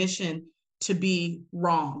myself permission to be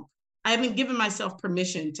wrong. I haven't given myself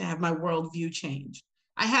permission to have my worldview changed.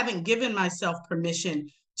 I haven't given myself permission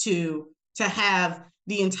to have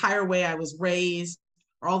the entire way I was raised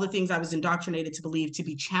or all the things I was indoctrinated to believe to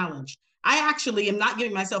be challenged. I actually am not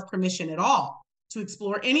giving myself permission at all to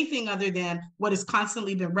explore anything other than what has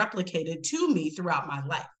constantly been replicated to me throughout my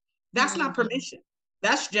life. That's not permission.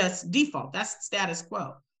 That's just default. That's status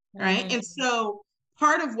quo, right? And so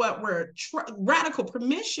part of what radical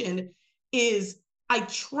permission is, I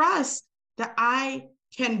trust that I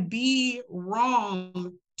can be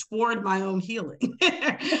wrong toward my own healing.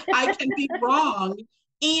 I can be wrong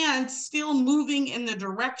and still moving in the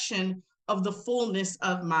direction of the fullness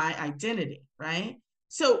of my identity, right?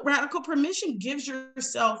 So radical permission gives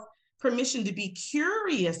yourself permission to be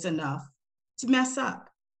curious enough to mess up,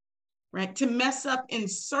 right? To mess up in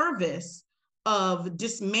service of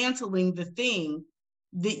dismantling the thing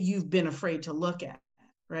that you've been afraid to look at,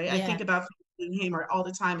 right? Yeah. I think about Hamer all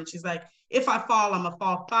the time, and she's like, if I fall, I'm gonna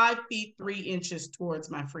fall 5 feet 3 inches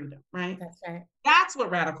towards my freedom, right? That's right. That's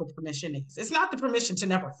what radical permission is. It's not the permission to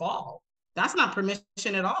never fall. That's not permission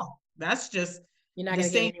at all. That's just the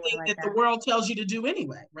same thing like that the world tells you to do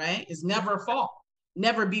anyway, right? Is never fall,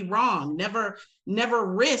 never be wrong, never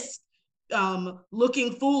risk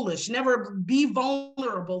looking foolish, never be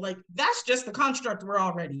vulnerable. Like, that's just the construct we're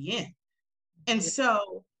already in. And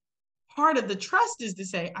so part of the trust is to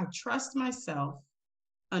say, I trust myself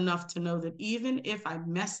enough to know that even if I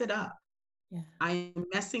mess it up, I am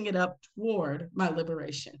messing it up toward my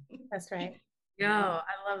liberation. That's right. Yo, I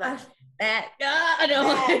love that.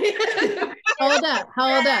 Hold up.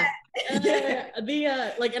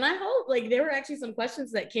 And I hope there were actually some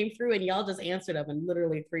questions that came through and y'all just answered them in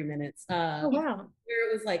literally 3 minutes. Oh, wow. Where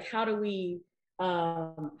it was like, how do we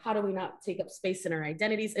not take up space in our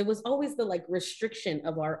identities? It was always the restriction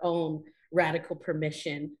of our own radical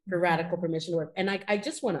permission for radical permission work. And I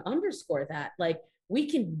just want to underscore that, we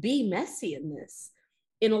can be messy in this.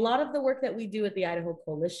 In a lot of the work that we do at the Idaho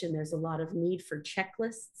Coalition, there's a lot of need for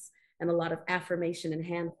checklists and a lot of affirmation and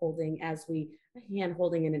hand-holding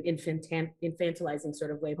in an infantilizing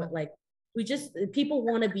sort of way, but people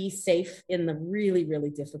want to be safe in the really,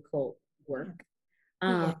 really difficult work.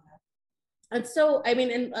 And so, I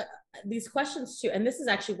mean, these questions too, and this is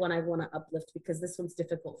actually one I want to uplift because this one's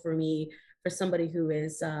difficult for me, for somebody who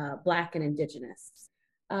is Black and Indigenous.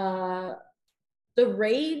 The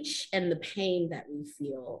rage and the pain that we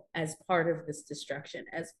feel as part of this destruction,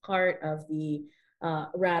 as part of the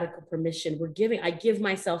radical permission I give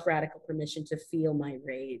myself radical permission to feel my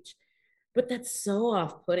rage. But that's so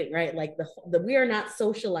off-putting, right? We are not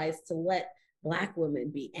socialized to let Black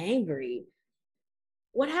women be angry.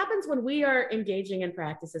 What happens when we are engaging in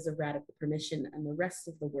practices of radical permission and the rest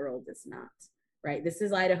of the world is not, right? This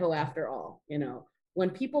is Idaho after all, when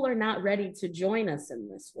people are not ready to join us in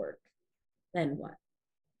this work, then what?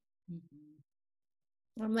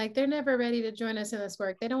 I'm like, they're never ready to join us in this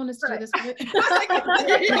work. They don't want us to do this work. I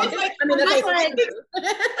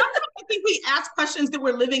think we ask questions that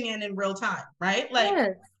we're living in real time, right?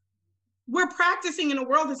 We're practicing in a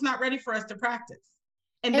world that's not ready for us to practice.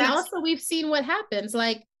 And also we've seen what happens.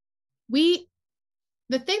 The thing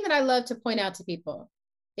that I love to point out to people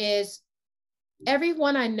is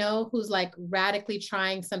everyone I know who's radically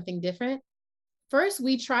trying something different, first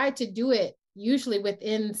we try to do it usually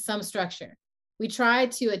within some structure. We try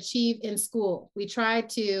to achieve in school. We try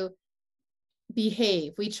to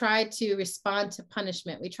behave. We try to respond to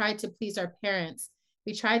punishment. We try to please our parents.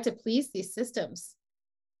 We try to please these systems.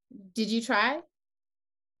 Did you try?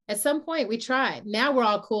 At some point we tried. Now we're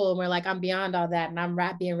all cool and we're like, I'm beyond all that and I'm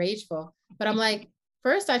being rageful. But I'm like,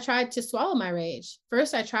 first I tried to swallow my rage.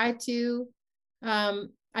 First I tried to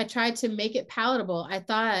make it palatable. I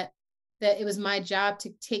thought that it was my job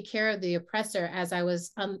to take care of the oppressor as I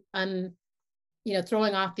was throwing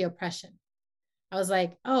off the oppression. I was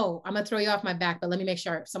like, oh, I'm gonna throw you off my back, but let me make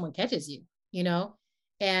sure someone catches you,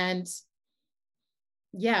 And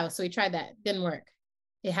yeah, so we tried that. Didn't work.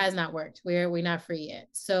 It has not worked. We're not free yet.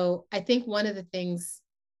 So I think one of the things,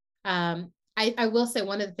 I will say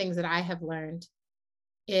one of the things that I have learned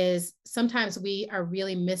is sometimes we are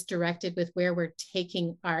really misdirected with where we're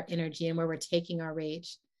taking our energy and where we're taking our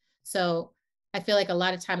rage. So I feel like a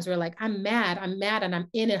lot of times we're like, I'm mad, and I'm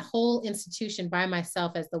in a whole institution by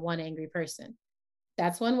myself as the one angry person.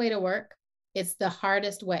 That's one way to work. It's the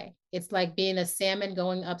hardest way. It's like being a salmon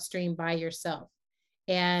going upstream by yourself.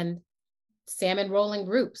 And salmon rolling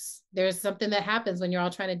groups. There's something that happens when you're all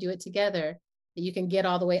trying to do it together that you can get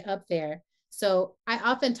all the way up there. So I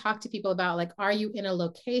often talk to people about, like, are you in a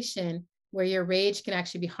location where your rage can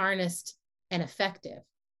actually be harnessed and effective?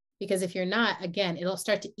 Because if you're not, again, it'll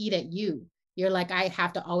start to eat at you. You're like, I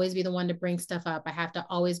have to always be the one to bring stuff up. I have to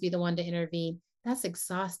always be the one to intervene. That's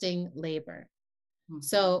exhausting labor. Mm-hmm.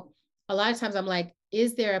 So a lot of times I'm like,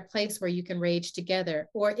 is there a place where you can rage together?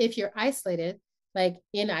 Or if you're isolated, like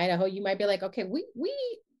in Idaho, you might be like, okay, we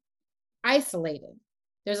isolated.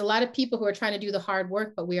 There's a lot of people who are trying to do the hard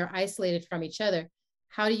work, but we are isolated from each other.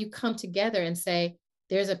 How do you come together and say,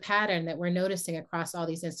 there's a pattern that we're noticing across all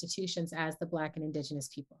these institutions as the Black and Indigenous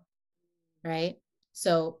people, right?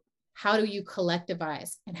 So how do you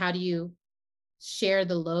collectivize, and how do you share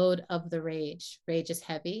the load of the rage? Rage is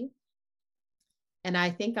heavy. And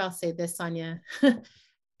I think I'll say this, Sonia,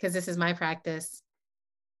 because this is my practice.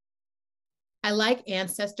 I like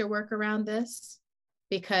ancestor work around this,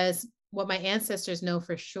 because what my ancestors know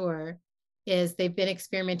for sure is they've been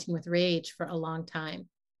experimenting with rage for a long time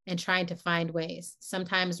and trying to find ways.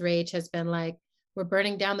 Sometimes rage has been like, we're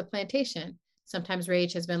burning down the plantation. Sometimes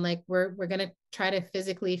rage has been like, we're going to try to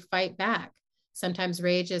physically fight back. Sometimes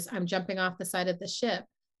rage is, I'm jumping off the side of the ship.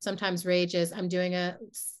 Sometimes rage is, I'm doing a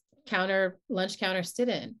lunch counter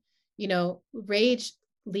sit-in. Rage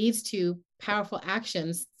leads to powerful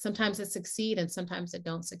actions. Sometimes it succeed and sometimes it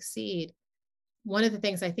don't succeed. One of the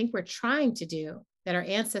things I think we're trying to do, that our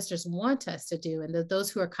ancestors want us to do, and that those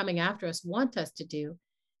who are coming after us want us to do,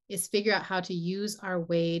 is figure out how to use our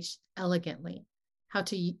rage elegantly, how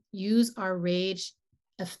to use our rage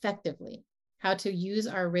effectively, how to use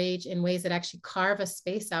our rage in ways that actually carve a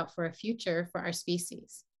space out for a future for our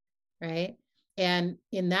species, right? And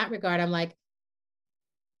in that regard, I'm like,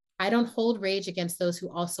 I don't hold rage against those who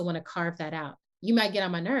also want to carve that out. You might get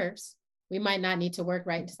on my nerves. We might not need to work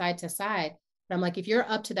right side to side. But I'm like, if you're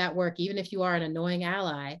up to that work, even if you are an annoying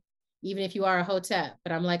ally, even if you are a hotep,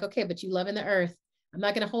 but I'm like, okay, but you love in the earth. I'm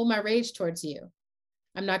not going to hold my rage towards you.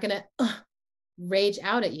 I'm not going to rage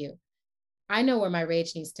out at you. I know where my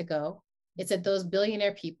rage needs to go. It's at those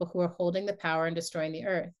billionaire people who are holding the power and destroying the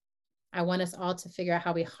earth. I want us all to figure out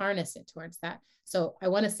how we harness it towards that. So I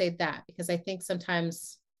want to say that, because I think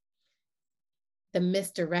sometimes the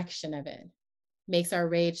misdirection of it makes our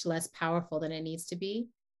rage less powerful than it needs to be.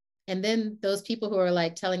 And then those people who are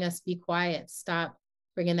like telling us, be quiet, stop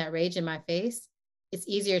bringing that rage in my face, it's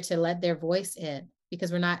easier to let their voice in,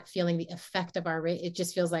 because we're not feeling the effect of our rage. It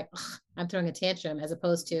just feels like, I'm throwing a tantrum, as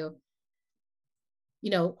opposed to,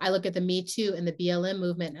 I look at the Me Too and the BLM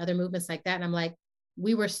movement and other movements like that, and I'm like,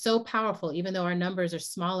 we were so powerful, even though our numbers are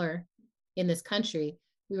smaller in this country,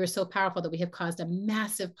 we were so powerful that we have caused a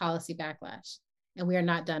massive policy backlash, and we are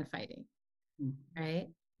not done fighting, right?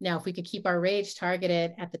 Now, if we could keep our rage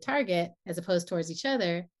targeted at the target as opposed towards each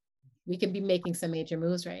other, we could be making some major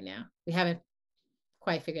moves right now. We haven't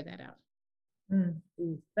quite figured that out.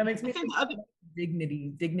 That makes me think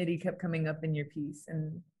dignity. Dignity kept coming up in your piece,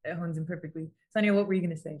 and it hones in perfectly. Sonia, what were you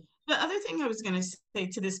going to say? The other thing I was going to say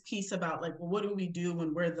to this piece about, like, well, what do we do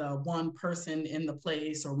when we're the one person in the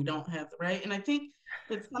place, or we don't have the right? And I think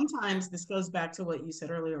that sometimes this goes back to what you said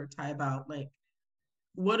earlier, Ty, about like,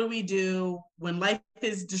 what do we do when life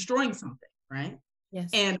is destroying something, right? Yes.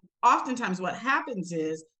 And oftentimes what happens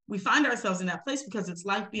is we find ourselves in that place because it's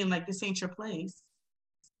life being like, this ain't your place.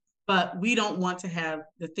 But we don't want to have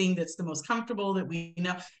the thing that's the most comfortable that we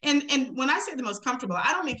know. And when I say the most comfortable,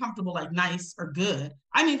 I don't mean comfortable like nice or good.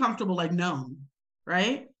 I mean comfortable like known,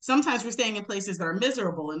 right? Sometimes we're staying in places that are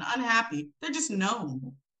miserable and unhappy. They're just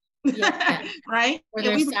known, yeah. right? Or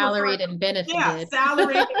they're salaried and benefited. Yeah,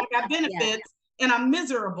 salaried, I got benefits, and I'm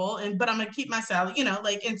miserable, but I'm gonna keep my salary,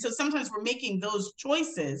 and so sometimes we're making those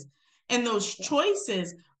choices, and those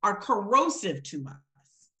choices are corrosive to us.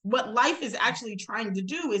 What life is actually trying to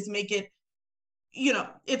do is make it,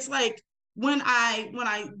 it's like when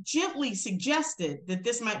I gently suggested that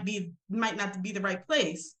this might not be the right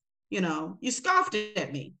place, you scoffed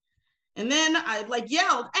at me. And then I like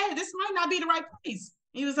yelled, hey, this might not be the right place.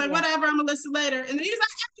 He was like, whatever, I'm gonna listen later. And then he was like,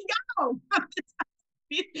 I have to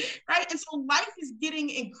go. Right. And so life is getting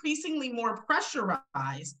increasingly more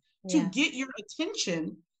pressurized to get your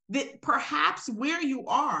attention, that perhaps where you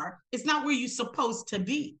are is not where you're supposed to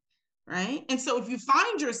be. Right. And so if you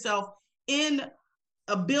find yourself in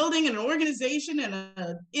a building, an organization, and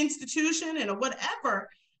an institution, and a whatever,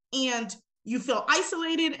 and you feel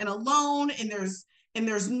isolated and alone, and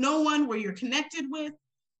there's no one where you're connected with,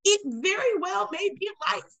 it very well may be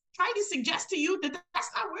life trying to suggest to you that that's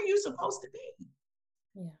not where you're supposed to be.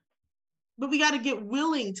 Yeah. But we got to get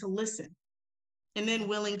willing to listen, and then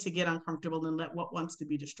willing to get uncomfortable and let what wants to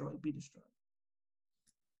be destroyed be destroyed.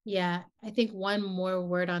 Yeah, I think one more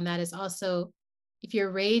word on that is also, if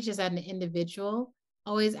your rage is at an individual,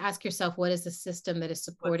 always ask yourself, what is the system that is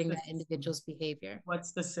supporting that individual's behavior?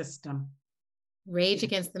 What's the system? Rage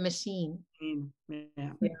against the machine. Yeah.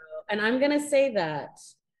 And I'm going to say that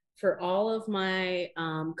for all of my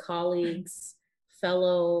colleagues,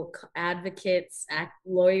 fellow advocates,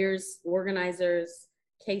 lawyers, organizers,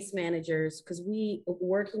 case managers, because we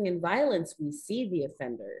working in violence, we see the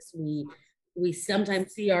offenders. We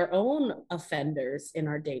sometimes see our own offenders in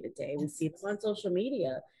our day-to-day. We see them on social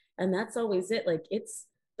media, and that's always it. Like, it's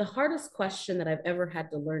the hardest question that I've ever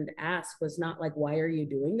had to learn to ask was not like, why are you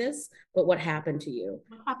doing this? But what happened to you?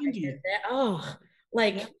 What happened to you?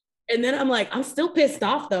 And then I'm like, I'm still pissed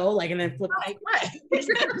off though. Like, and then flip. Right.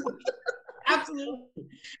 Absolutely.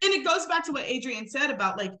 And it goes back to what Adrienne said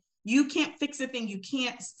about, like, you can't fix a thing you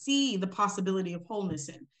can't see the possibility of wholeness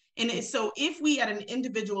in. And so if we at an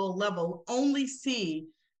individual level only see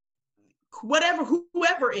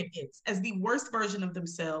whoever it is as the worst version of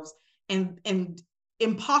themselves and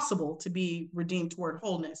impossible to be redeemed toward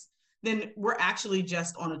wholeness, then we're actually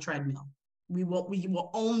just on a treadmill. We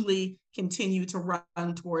will only continue to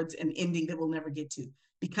run towards an ending that we'll never get to,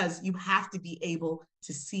 because you have to be able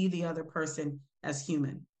to see the other person as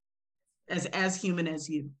human, as human as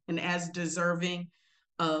you, and as deserving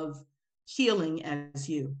of healing as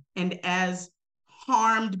you, and as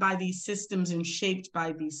harmed by these systems and shaped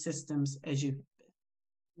by these systems as you.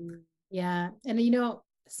 Yeah. And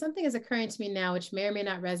something is occurring to me now, which may or may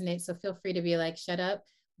not resonate. So feel free to be like, shut up.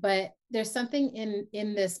 But there's something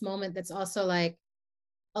in this moment that's also like,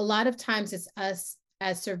 a lot of times it's us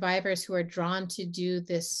as survivors who are drawn to do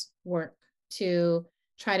this work, to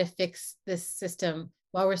try to fix this system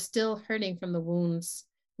while we're still hurting from the wounds,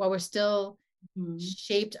 while we're still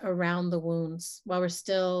shaped around the wounds, while we're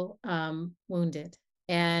still wounded.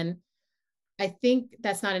 And I think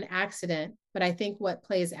that's not an accident, but I think what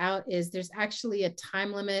plays out is there's actually a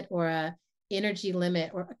time limit or a energy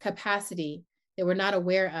limit or a capacity that we're not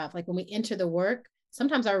aware of. Like when we enter the work,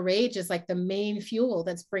 sometimes our rage is like the main fuel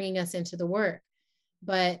that's bringing us into the work,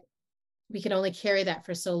 but we can only carry that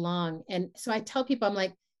for so long. And so I tell people, I'm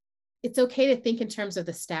like, it's okay to think in terms of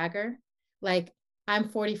the stagger. Like, I'm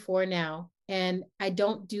 44 now, and I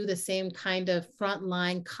don't do the same kind of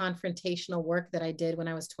frontline confrontational work that I did when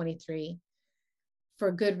I was 23,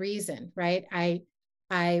 for good reason, right?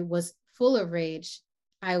 I was full of rage.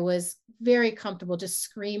 I was very comfortable just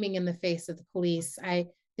screaming in the face of the police. There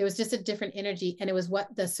was just a different energy, and it was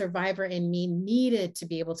what the survivor in me needed to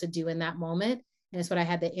be able to do in that moment. And it's what I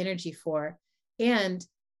had the energy for. And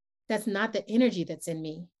that's not the energy that's in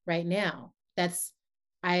me right now.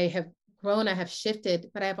 I have grown, I have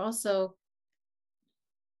shifted, but I've also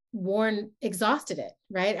exhausted it,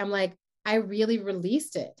 right? I'm like, I really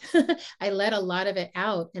released it. I let a lot of it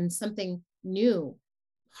out, and something new,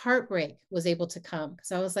 heartbreak, was able to come.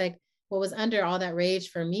 Because I was like, what was under all that rage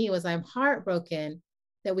for me was, I'm heartbroken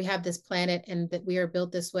that we have this planet and that we are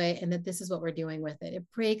built this way, and that this is what we're doing with it. It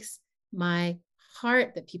breaks my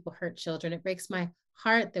heart that people hurt children. It breaks my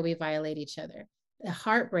heart that we violate each other. The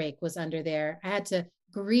heartbreak was under there. I had to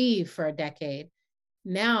grieve for a decade.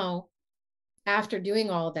 Now, after doing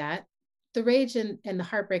all that, the rage and the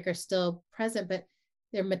heartbreak are still present, but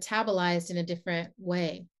they're metabolized in a different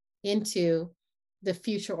way into the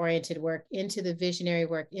future-oriented work, into the visionary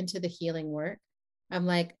work, into the healing work. I'm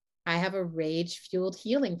like, I have a rage-fueled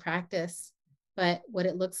healing practice, but what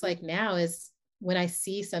it looks like now is when I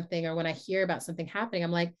see something or when I hear about something happening,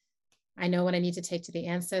 I'm like, I know what I need to take to the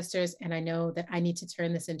ancestors, and I know that I need to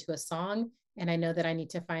turn this into a song, and I know that I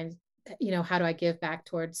need to find, how do I give back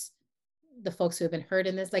towards the folks who have been hurt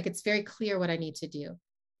in this? Like, it's very clear what I need to do.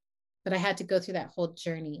 But I had to go through that whole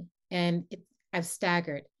journey, and I've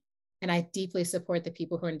staggered, and I deeply support the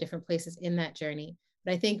people who are in different places in that journey.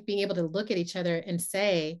 But I think being able to look at each other and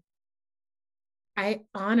say, I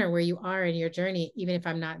honor where you are in your journey, even if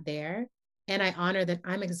I'm not there. And I honor that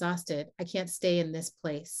I'm exhausted. I can't stay in this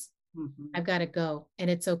place. I've got to go, and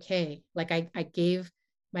it's okay. Like I gave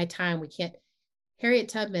my time. We can't. Harriet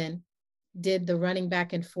Tubman did the running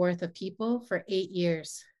back and forth of people for 8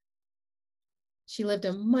 years. She lived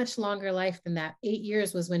a much longer life than that. 8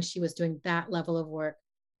 years was when she was doing that level of work.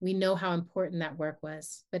 We know how important that work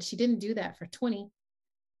was, but she didn't do that for 20.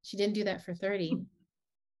 She didn't do that for 30,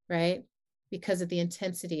 right? Because of the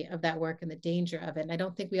intensity of that work and the danger of it. And I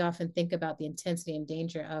don't think we often think about the intensity and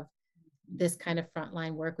danger of this kind of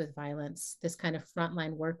frontline work with violence, this kind of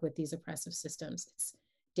frontline work with these oppressive systems. It's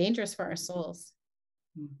dangerous for our souls,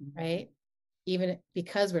 right? Even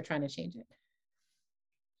because we're trying to change it.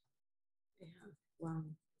 Wow.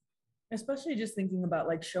 Especially just thinking about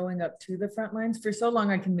like showing up to the front lines. For so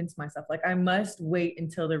long, I convinced myself, like, I must wait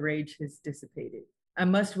until the rage has dissipated. I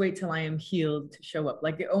must wait till I am healed to show up.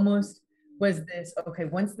 Like, it almost was this, okay,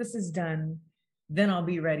 once this is done, then I'll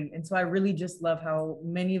be ready. And so I really just love how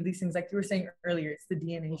many of these things, like you were saying earlier, it's the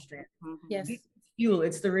DNA strand. Yes. It's fuel,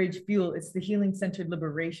 it's the rage fuel, it's the healing-centered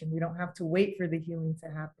liberation. We don't have to wait for the healing to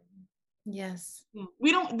happen. Yes.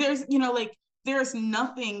 We don't, there's, you know, like, there's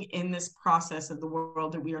nothing in this process of the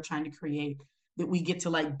world that we are trying to create that we get to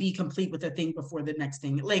like be complete with a thing before the next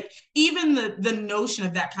thing. Like even the notion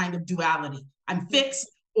of that kind of duality, I'm fixed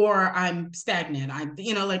or I'm stagnant. I'm,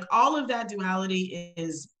 you know, like all of that duality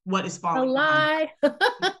is what is falling A lie.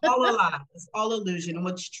 It's all a lie. It's all illusion. And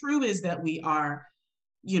what's true is that we are,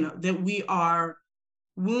 you know, that we are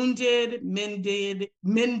wounded,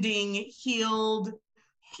 mending, healed,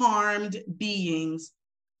 harmed beings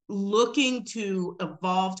looking to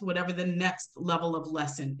evolve to whatever the next level of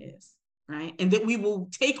lesson is, right? And that we will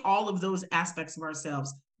take all of those aspects of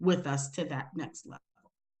ourselves with us to that next level.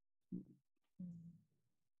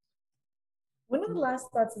 One of the last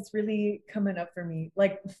thoughts that's really coming up for me,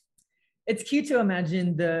 like, it's cute to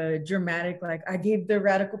imagine the dramatic, like, I gave the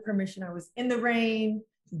radical permission. I was in the rain,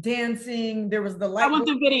 dancing. There was the light. I want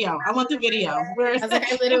the video. I want the video. Where I was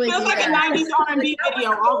like, I literally it feels like that. a 90s R&B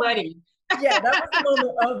video already. Yeah, that was the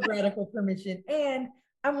moment of radical permission. And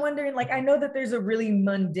I'm wondering, like, I know that there's a really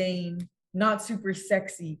mundane, not super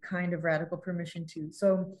sexy kind of radical permission too.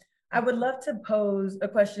 So I would love to pose a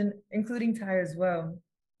question, including Ty as well.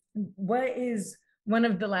 What is one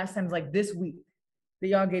of the last times, like this week, that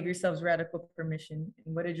y'all gave yourselves radical permission?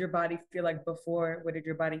 And what did your body feel like before? What did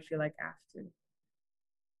your body feel like after?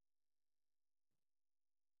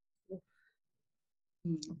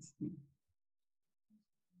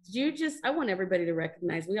 You just, I want everybody to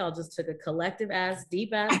recognize we all just took a collective ass,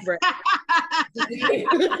 deep ass breath.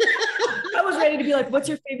 I was ready to be like, what's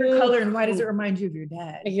your favorite color and why does it remind you of your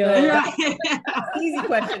dad? Yeah. Easy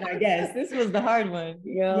question, I guess. This was the hard one.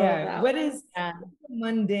 Yeah. What is yeah. a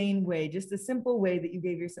mundane way, just a simple way that you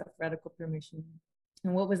gave yourself radical permission?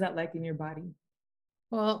 And what was that like in your body?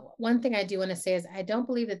 Well, one thing I do want to say is I don't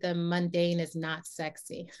believe that the mundane is not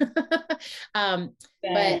sexy. But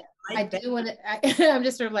I do want to, I'm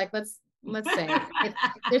just sort of like, let's say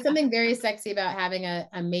there's something very sexy about having an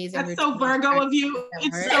amazing. That's so Virgo of you.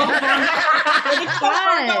 It's so Virgo. It's so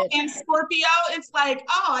Virgo and Scorpio. It's like,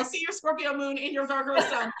 oh, I see your Scorpio moon in your Virgo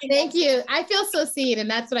sun. Thank you. I feel so seen, and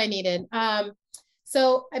that's what I needed.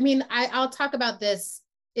 So, I mean, I'll talk about this.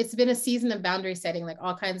 It's been a season of boundary setting, like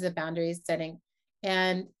all kinds of boundaries setting.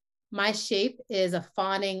 And my shape is a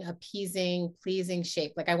fawning, appeasing, pleasing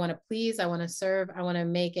shape. Like I want to please, I want to serve, I want to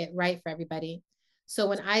make it right for everybody. So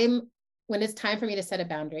when it's time for me to set a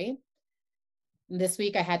boundary, this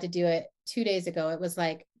week I had to do it 2 days ago. It was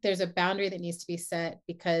like, there's a boundary that needs to be set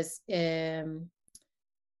because it's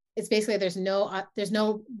basically, there's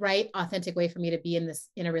no right, authentic way for me to be in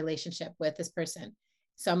a relationship with this person.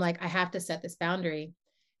 So I'm like, I have to set this boundary.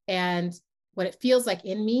 And what it feels like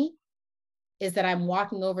in me is that I'm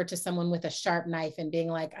walking over to someone with a sharp knife and being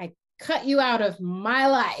like, I cut you out of my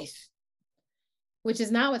life, which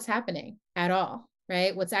is not what's happening at all,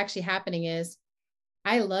 right? What's actually happening is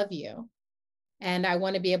I love you and I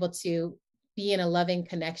want to be able to be in a loving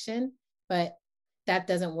connection, but that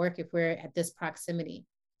doesn't work if we're at this proximity.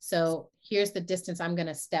 So here's the distance I'm going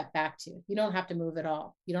to step back to. You don't have to move at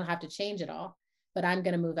all. You don't have to change at all, but I'm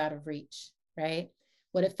going to move out of reach, right?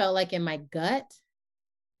 What it felt like in my gut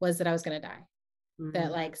was that I was going to die.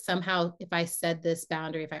 That like somehow if I said this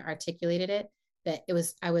boundary, if I articulated it, that it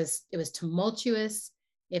was tumultuous.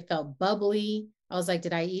 It felt bubbly. I was like,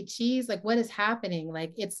 did I eat cheese? Like, what is happening?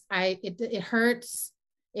 Like it hurts.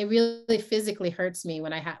 It really physically hurts me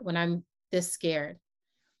when I'm this scared.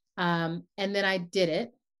 And then I did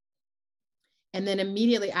it. And then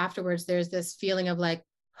immediately afterwards, there's this feeling of like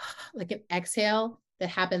an exhale that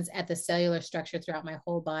happens at the cellular structure throughout my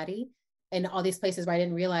whole body. And all these places where I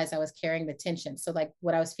didn't realize I was carrying the tension. So like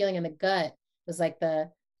what I was feeling in the gut was like the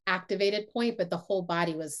activated point, but the whole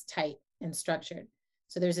body was tight and structured.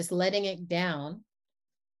 So there's this letting it down,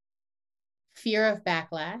 fear of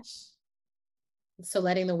backlash. So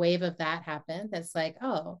letting the wave of that happen, that's like,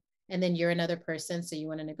 oh, and then you're another person. So you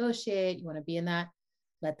want to negotiate, you want to be in that,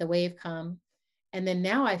 let the wave come. And then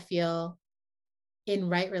now I feel in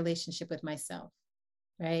right relationship with myself,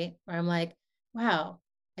 right? Where I'm like, wow,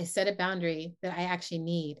 I set a boundary that I actually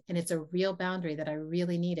need. And it's a real boundary that I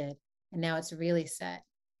really needed. And now it's really set.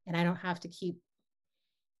 And I don't have to keep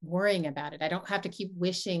worrying about it. I don't have to keep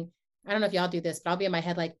wishing. I don't know if y'all do this, but I'll be in my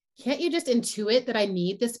head like, can't you just intuit that I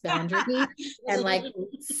need this boundary and like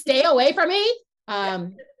stay away from me?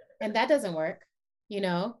 And that doesn't work, you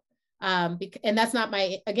know? And that's not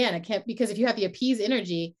my, again, I can't, because if you have the appease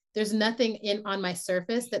energy, there's nothing on my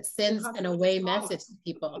surface that sends an away message to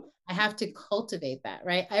people. I have to cultivate that,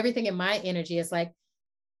 right? Everything in my energy is like,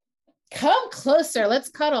 come closer, let's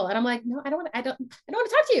cuddle. And I'm like, no, I don't want to talk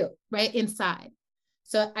to you, right? Inside.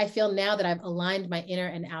 So I feel now that I've aligned my inner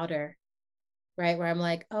and outer, right? Where I'm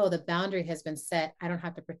like, oh, the boundary has been set. I don't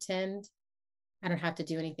have to pretend. I don't have to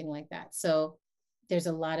do anything like that. So there's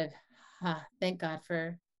a lot of, thank God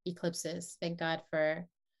for eclipses. Thank God for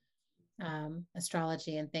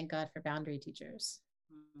astrology, and thank God for boundary teachers.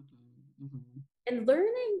 And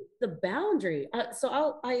learning the boundary. Thank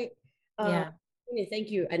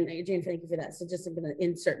you. And Jane, thank you for that. So just I'm going to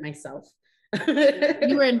insert myself.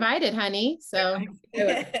 You were invited, honey. So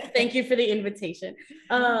thank you for the invitation.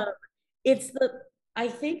 I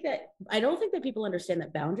don't think that people understand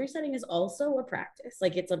that boundary setting is also a practice.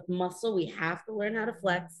 Like it's a muscle. We have to learn how to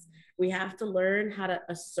flex. We have to learn how to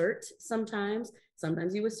assert sometimes.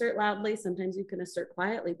 Sometimes you assert loudly, sometimes you can assert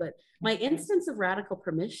quietly. But my instance of radical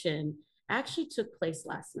permission actually took place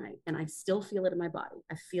last night, and I still feel it in my body.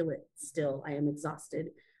 I feel it still. I am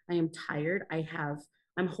exhausted. I am tired.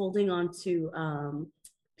 I'm holding on to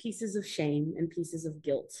pieces of shame and pieces of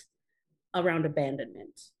guilt around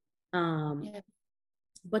abandonment.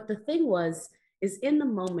 But the thing is in the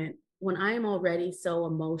moment when I am already so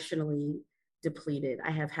emotionally depleted,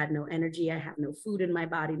 I have had no energy, I have no food in my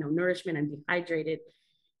body, no nourishment, I'm dehydrated,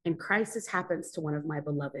 and crisis happens to one of my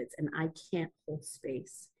beloveds, and I can't hold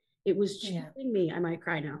space. It was choosing me, I might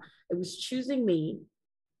cry now, it was choosing me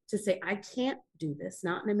to say, I can't do this,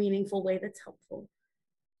 not in a meaningful way that's helpful.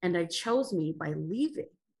 And I chose me by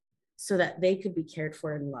leaving so that they could be cared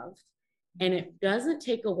for and loved. And it doesn't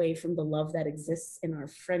take away from the love that exists in our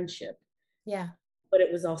friendship. Yeah. But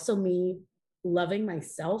it was also me loving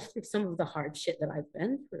myself through some of the hard shit that I've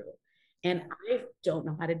been through. And I don't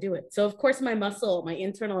know how to do it. So of course my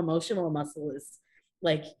internal emotional muscle is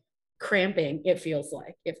like cramping. It feels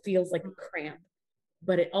like a cramp,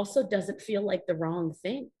 but it also doesn't feel like the wrong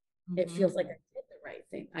thing. It feels like I did the right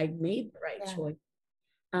thing. I made the right choice.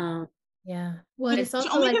 Yeah. Well, it's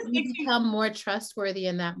also like you become more trustworthy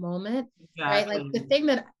in that moment, right? Like the thing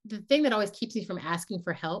that always keeps me from asking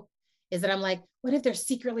for help is that I'm like, what if they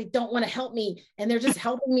secretly don't want to help me and they're just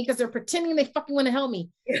helping me because they're pretending they fucking want to help me?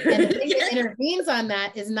 And the thing that intervenes on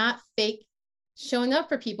that is not fake showing up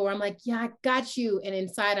for people where I'm like, yeah, I got you. And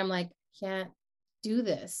inside I'm like, can't do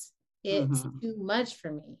this. It's too much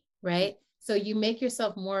for me, right? So you make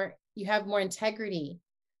yourself you have more integrity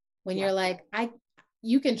when you're like,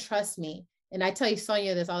 you can trust me. And I tell you,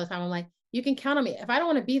 Sonia, this all the time. I'm like, you can count on me. If I don't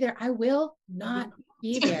want to be there, I will not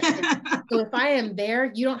be there. So if I am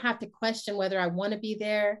there, you don't have to question whether I want to be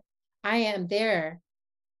there. I am there.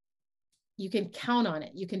 You can count on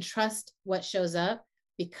it. You can trust what shows up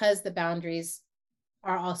because the boundaries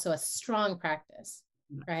are also a strong practice,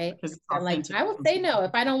 right? And like, I will say no.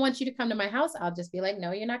 If I don't want you to come to my house, I'll just be like,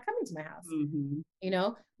 no, you're not coming to my house. You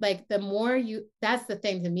know, like the more that's the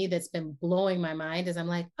thing to me that's been blowing my mind is I'm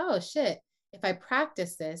like, oh shit, if I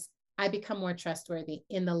practice this, I become more trustworthy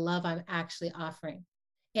in the love I'm actually offering.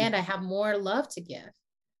 And I have more love to give,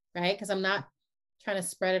 right? Because I'm not trying to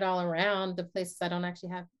spread it all around the places I don't actually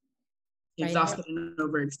have. Exhausted and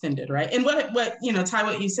overextended, right? And what Ty,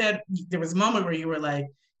 what you said, there was a moment where you were like,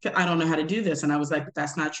 I don't know how to do this. And I was like, but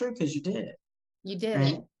that's not true because you did it. You did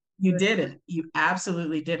right? it. You did it. You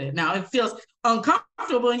absolutely did it. Now it feels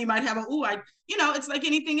uncomfortable and you might have it's like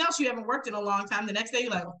anything else. You haven't worked in a long time. The next day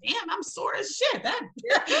you're like, well, damn, I'm sore as shit.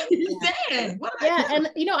 And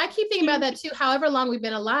I keep thinking about that too. However long we've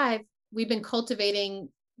been alive, we've been cultivating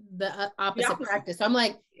the opposite practice. So I'm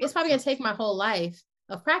like, it's probably gonna take my whole life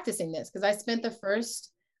of practicing this because I spent the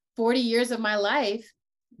first 40 years of my life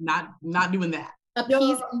not doing that.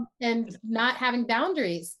 Appeasing and not having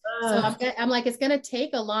boundaries. So I'm like, it's going to take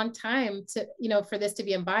a long time to, for this to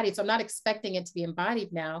be embodied. So I'm not expecting it to be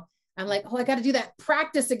embodied now. I'm like, oh, I got to do that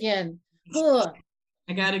practice again. Ugh.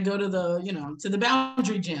 I got to go to the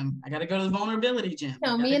boundary gym. I got to go to the vulnerability gym.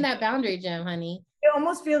 No, me in that boundary gym, honey. It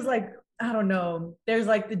almost feels like, I don't know. There's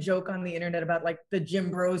like the joke on the internet about like the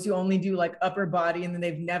gym bros who only do like upper body and then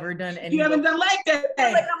they've never done any. You haven't done leg day.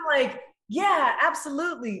 I'm like, yeah,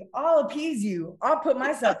 absolutely. I'll appease you. I'll put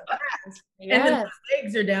myself first. Yes. And then my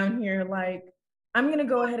legs are down here. Like, I'm going to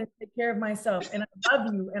go ahead and take care of myself. And I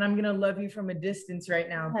love you. And I'm going to love you from a distance right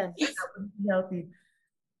now. Yes. Healthy.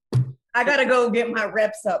 I got to go get my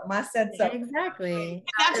reps up, my sets up. Exactly.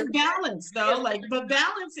 That's balance though. Like, but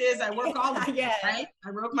balance is I work all of it, Yeah. right?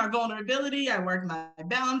 I work my vulnerability. I work my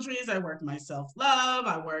boundaries. I work my self-love.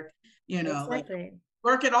 I work, like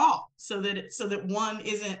work it all so that one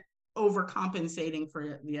isn't overcompensating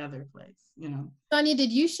for the other place, Sonia,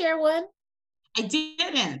 did you share one? I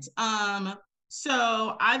didn't.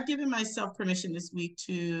 So I've given myself permission this week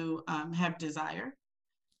to have desire.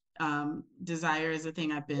 Desire is a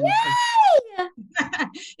thing I've been.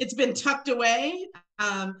 It's been tucked away.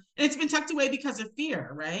 And it's been tucked away because of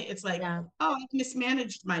fear, right? It's like, oh, I've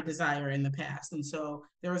mismanaged my desire in the past. And so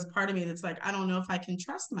there was a part of me that's like, I don't know if I can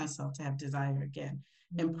trust myself to have desire again.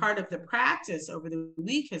 And part of the practice over the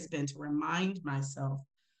week has been to remind myself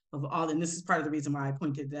of all, and this is part of the reason why I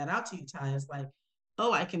pointed that out to you, Ty, is like,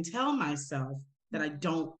 oh, I can tell myself that I've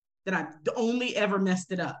only ever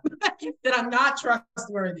messed it up, that I'm not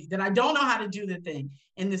trustworthy, that I don't know how to do the thing.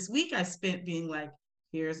 And this week I spent being like,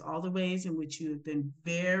 here's all the ways in which you have been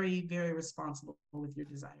very, very responsible with your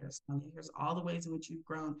desires. Here's all the ways in which you've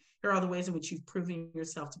grown. Here are all the ways in which you've proven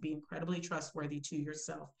yourself to be incredibly trustworthy to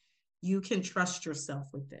yourself. You can trust yourself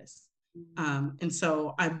with this. And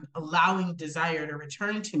so I'm allowing desire to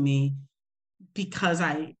return to me because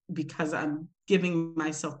I'm giving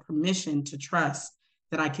myself permission to trust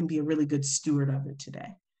that I can be a really good steward of it today.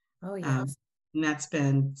 Oh, yes. And that's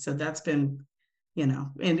been, How's that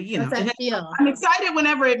feel? I'm excited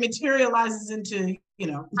whenever it materializes into,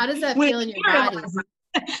 How does that feel in your body?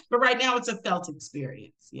 But right now it's a felt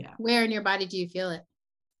experience. Yeah. Where in your body do you feel it?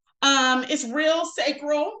 It's real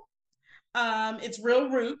sacral. It's real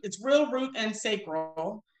root and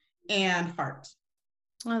sacral and heart.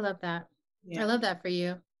 I love that. Yeah. I love that for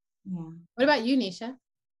you. Yeah. What about you, Nisha?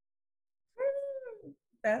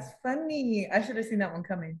 That's funny. I should have seen that one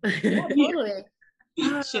coming. Yeah, totally.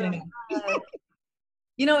 It's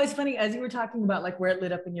funny, as you were talking about like where it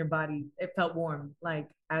lit up in your body, it felt warm, like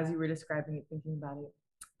as you were describing it, thinking about it.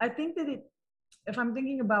 I think that if I'm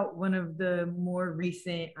thinking about one of the more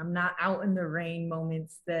recent, I'm not out in the rain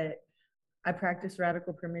moments that I practice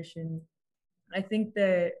radical permission, I think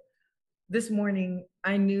that this morning,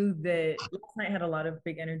 I knew that last night had a lot of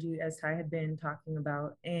big energy, as Ty had been talking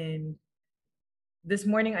about. And this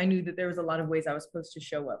morning, I knew that there was a lot of ways I was supposed to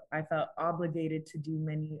show up. I felt obligated to do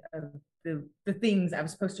many of the things I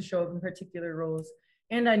was supposed to show up in particular roles.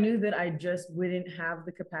 And I knew that I just wouldn't have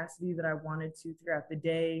the capacity that I wanted to throughout the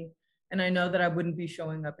day. And I know that I wouldn't be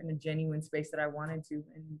showing up in a genuine space that I wanted to.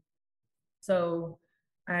 And so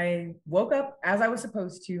I woke up as I was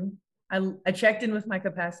supposed to. I checked in with my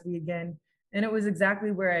capacity again, and it was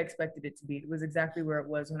exactly where I expected it to be. It was exactly where it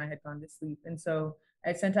was when I had gone to sleep. And so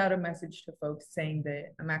I sent out a message to folks saying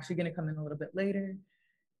that I'm actually going to come in a little bit later.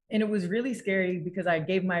 And it was really scary because I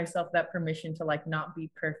gave myself that permission to like not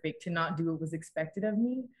be perfect, to not do what was expected of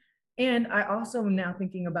me. And I also now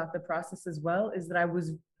thinking about the process as well is that I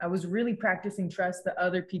was really practicing trust that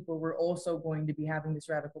other people were also going to be having this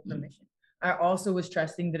radical permission. I also was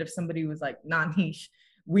trusting that if somebody was like, nah, Niche,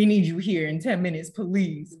 we need you here in 10 minutes,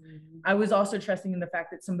 please. I was also trusting in the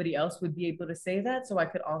fact that somebody else would be able to say that. So I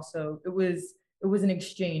could also, it was an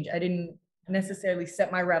exchange. I didn't necessarily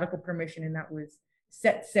set my radical permission and that was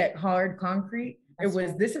set, hard, concrete. It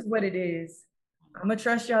was, this is what it is. I'm gonna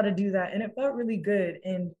trust y'all to do that. And it felt really good.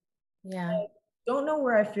 And yeah, I don't know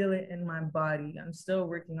where I feel it in my body. I'm still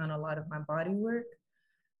working on a lot of my body work.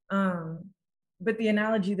 But the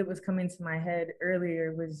analogy that was coming to my head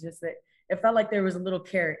earlier was just that it felt like there was a little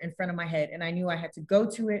carrot in front of my head and I knew I had to go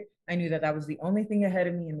to it. I knew that that was the only thing ahead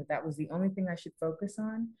of me and that was the only thing I should focus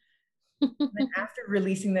on. And after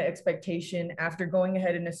releasing the expectation, after going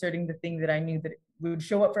ahead and asserting the thing that I knew that would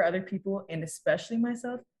show up for other people and especially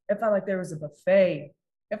myself, it felt like there was a buffet.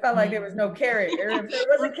 It felt like there was no carrot. If there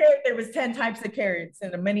was a carrot, there was 10 types of carrots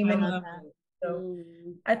and many. So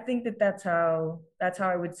I think that that's how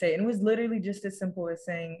I would say it. And it was literally just as simple as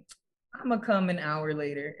saying, I'm gonna come an hour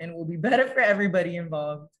later and it will be better for everybody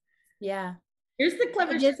involved. Yeah. Here's the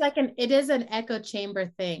clever. It is an echo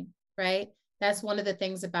chamber thing, right? That's one of the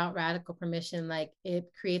things about radical permission. Like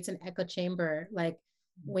it creates an echo chamber. Like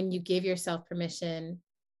when you give yourself permission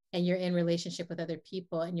and you're in relationship with other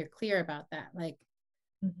people and you're clear about that, like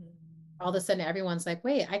all of a sudden everyone's like,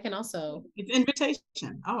 wait, I can also, It's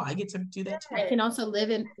invitation. Oh, I get to do that too. I can also live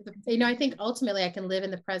in, I think ultimately I can live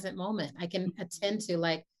in the present moment. I can attend to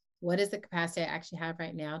like, what is the capacity I actually have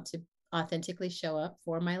right now to authentically show up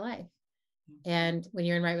for my life? And when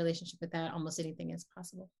you're in right relationship with that, almost anything is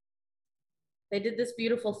possible. They did this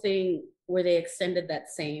beautiful thing where they extended that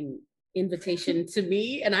same invitation to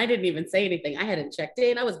me, and I didn't even say anything. I hadn't checked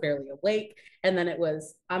in. I was barely awake. And then it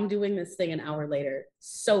was, I'm doing this thing an hour later.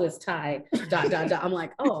 So is Ty. ... I'm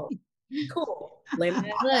like, oh, cool. Look,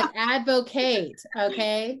 advocate,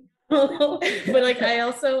 okay? But like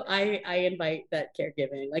I invite that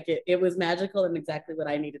caregiving. Like it was magical and exactly what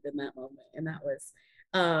I needed in that moment. And that was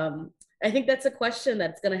I think that's a question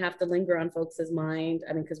that's going to have to linger on folks' mind.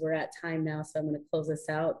 I mean, because we're at time now, so I'm going to close this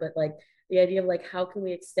out. But like the idea of like, how can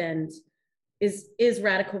we extend, is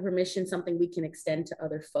radical permission something we can extend to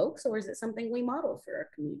other folks, or is it something we model for our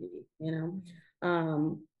community? You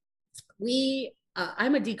know,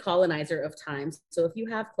 I'm a decolonizer of time. So if you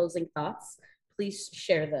have closing thoughts, please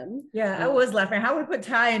share them. Yeah, I was laughing. How would we put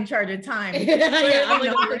Ty in charge of time? Yeah, I'm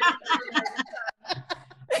like,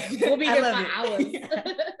 we'll be here for hours.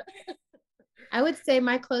 I would say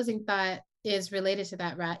my closing thought is related to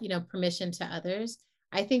that, permission to others.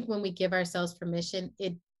 I think when we give ourselves permission,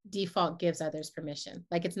 it default gives others permission.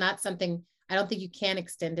 Like it's not something, I don't think you can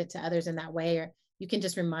extend it to others in that way, or you can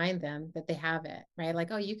just remind them that they have it, right? Like,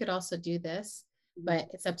 oh, you could also do this, but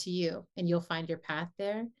it's up to you and you'll find your path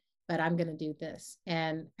there, but I'm going to do this.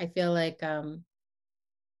 And I feel like the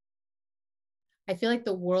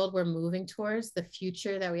world we're moving towards, the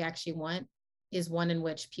future that we actually want, is one in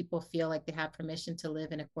which people feel like they have permission to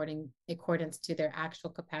live in accordance to their actual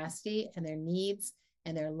capacity and their needs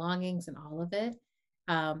and their longings and all of it.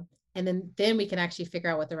 And then we can actually figure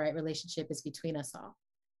out what the right relationship is between us all,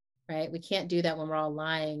 right? We can't do that when we're all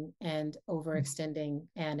lying and overextending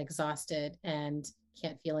and exhausted and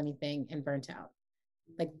can't feel anything and burnt out.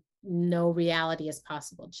 Like no reality is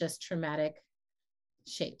possible, just traumatic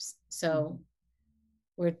shapes. So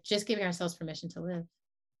we're just giving ourselves permission to live.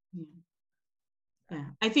 Yeah,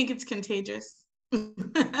 I think it's contagious. I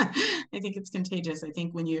think it's contagious. I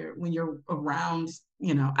think when you're around,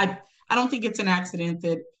 I don't think it's an accident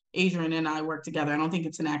that Adrian and I work together. I don't think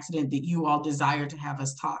it's an accident that you all desire to have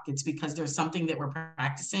us talk. It's because there's something that we're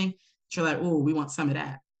practicing that you're like, oh, we want some of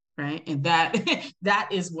that, right? And that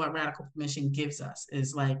is what radical permission gives us,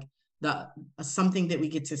 is like something that we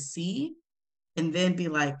get to see and then be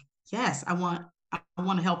like, yes, I want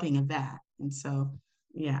a helping of that. And so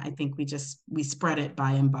yeah, I think we spread it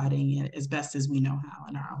by embodying it as best as we know how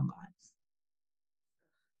in our own lives.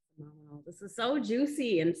 This is so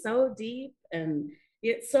juicy and so deep, and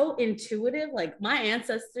it's so intuitive. Like my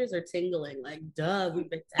ancestors are tingling, like, duh, we've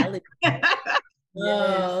been telling you.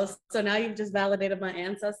 Oh, so now you've just validated my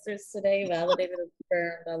ancestors today, validated and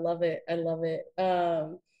confirmed. I love it. I love it.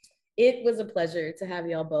 It was a pleasure to have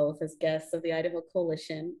y'all both as guests of the Idaho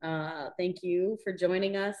Coalition. Thank you for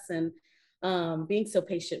joining us and being so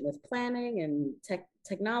patient with planning and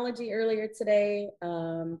technology earlier today.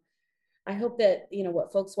 I hope that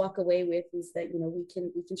what folks walk away with is that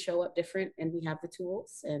we can show up different, and we have the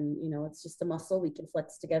tools, and it's just a muscle we can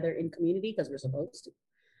flex together in community because we're supposed to.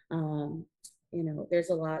 There's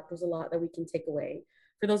a lot that we can take away.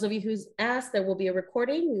 For those of you who's asked, there will be a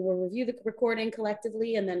recording. We will review the recording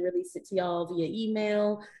collectively and then release it to y'all via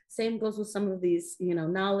email. Same goes with some of these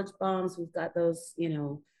knowledge bombs. We've got those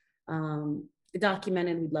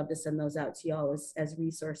documented. We'd love to send those out to y'all as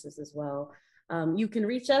resources as well. You can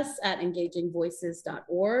reach us at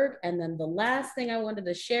engagingvoices.org. And then the last thing I wanted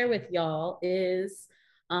to share with y'all is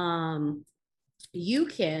you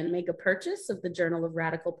can make a purchase of the Journal of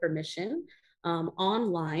Radical Permission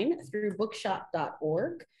online through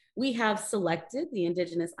bookshop.org. We have selected the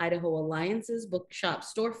Indigenous Idaho Alliance's bookshop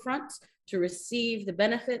storefront to receive the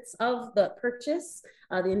benefits of the purchase.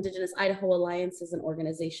 The Indigenous Idaho Alliance is an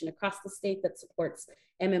organization across the state that supports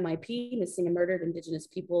MMIP, Missing and Murdered Indigenous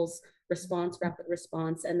Peoples Response, Rapid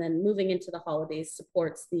Response, and then moving into the holidays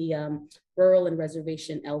supports the rural and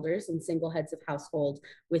reservation elders and single heads of household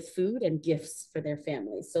with food and gifts for their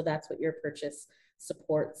families. So that's what your purchase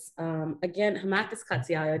supports. Again, Hamakas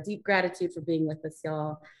Katsiaya, deep gratitude for being with us,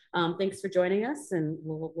 y'all. Thanks for joining us, and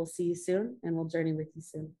we'll see you soon, and we'll journey with you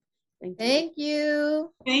soon. Thank you. Thank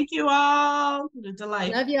you. Thank you all. What a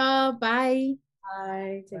delight. Love y'all. Bye.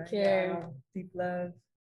 Bye. Take care. Deep love.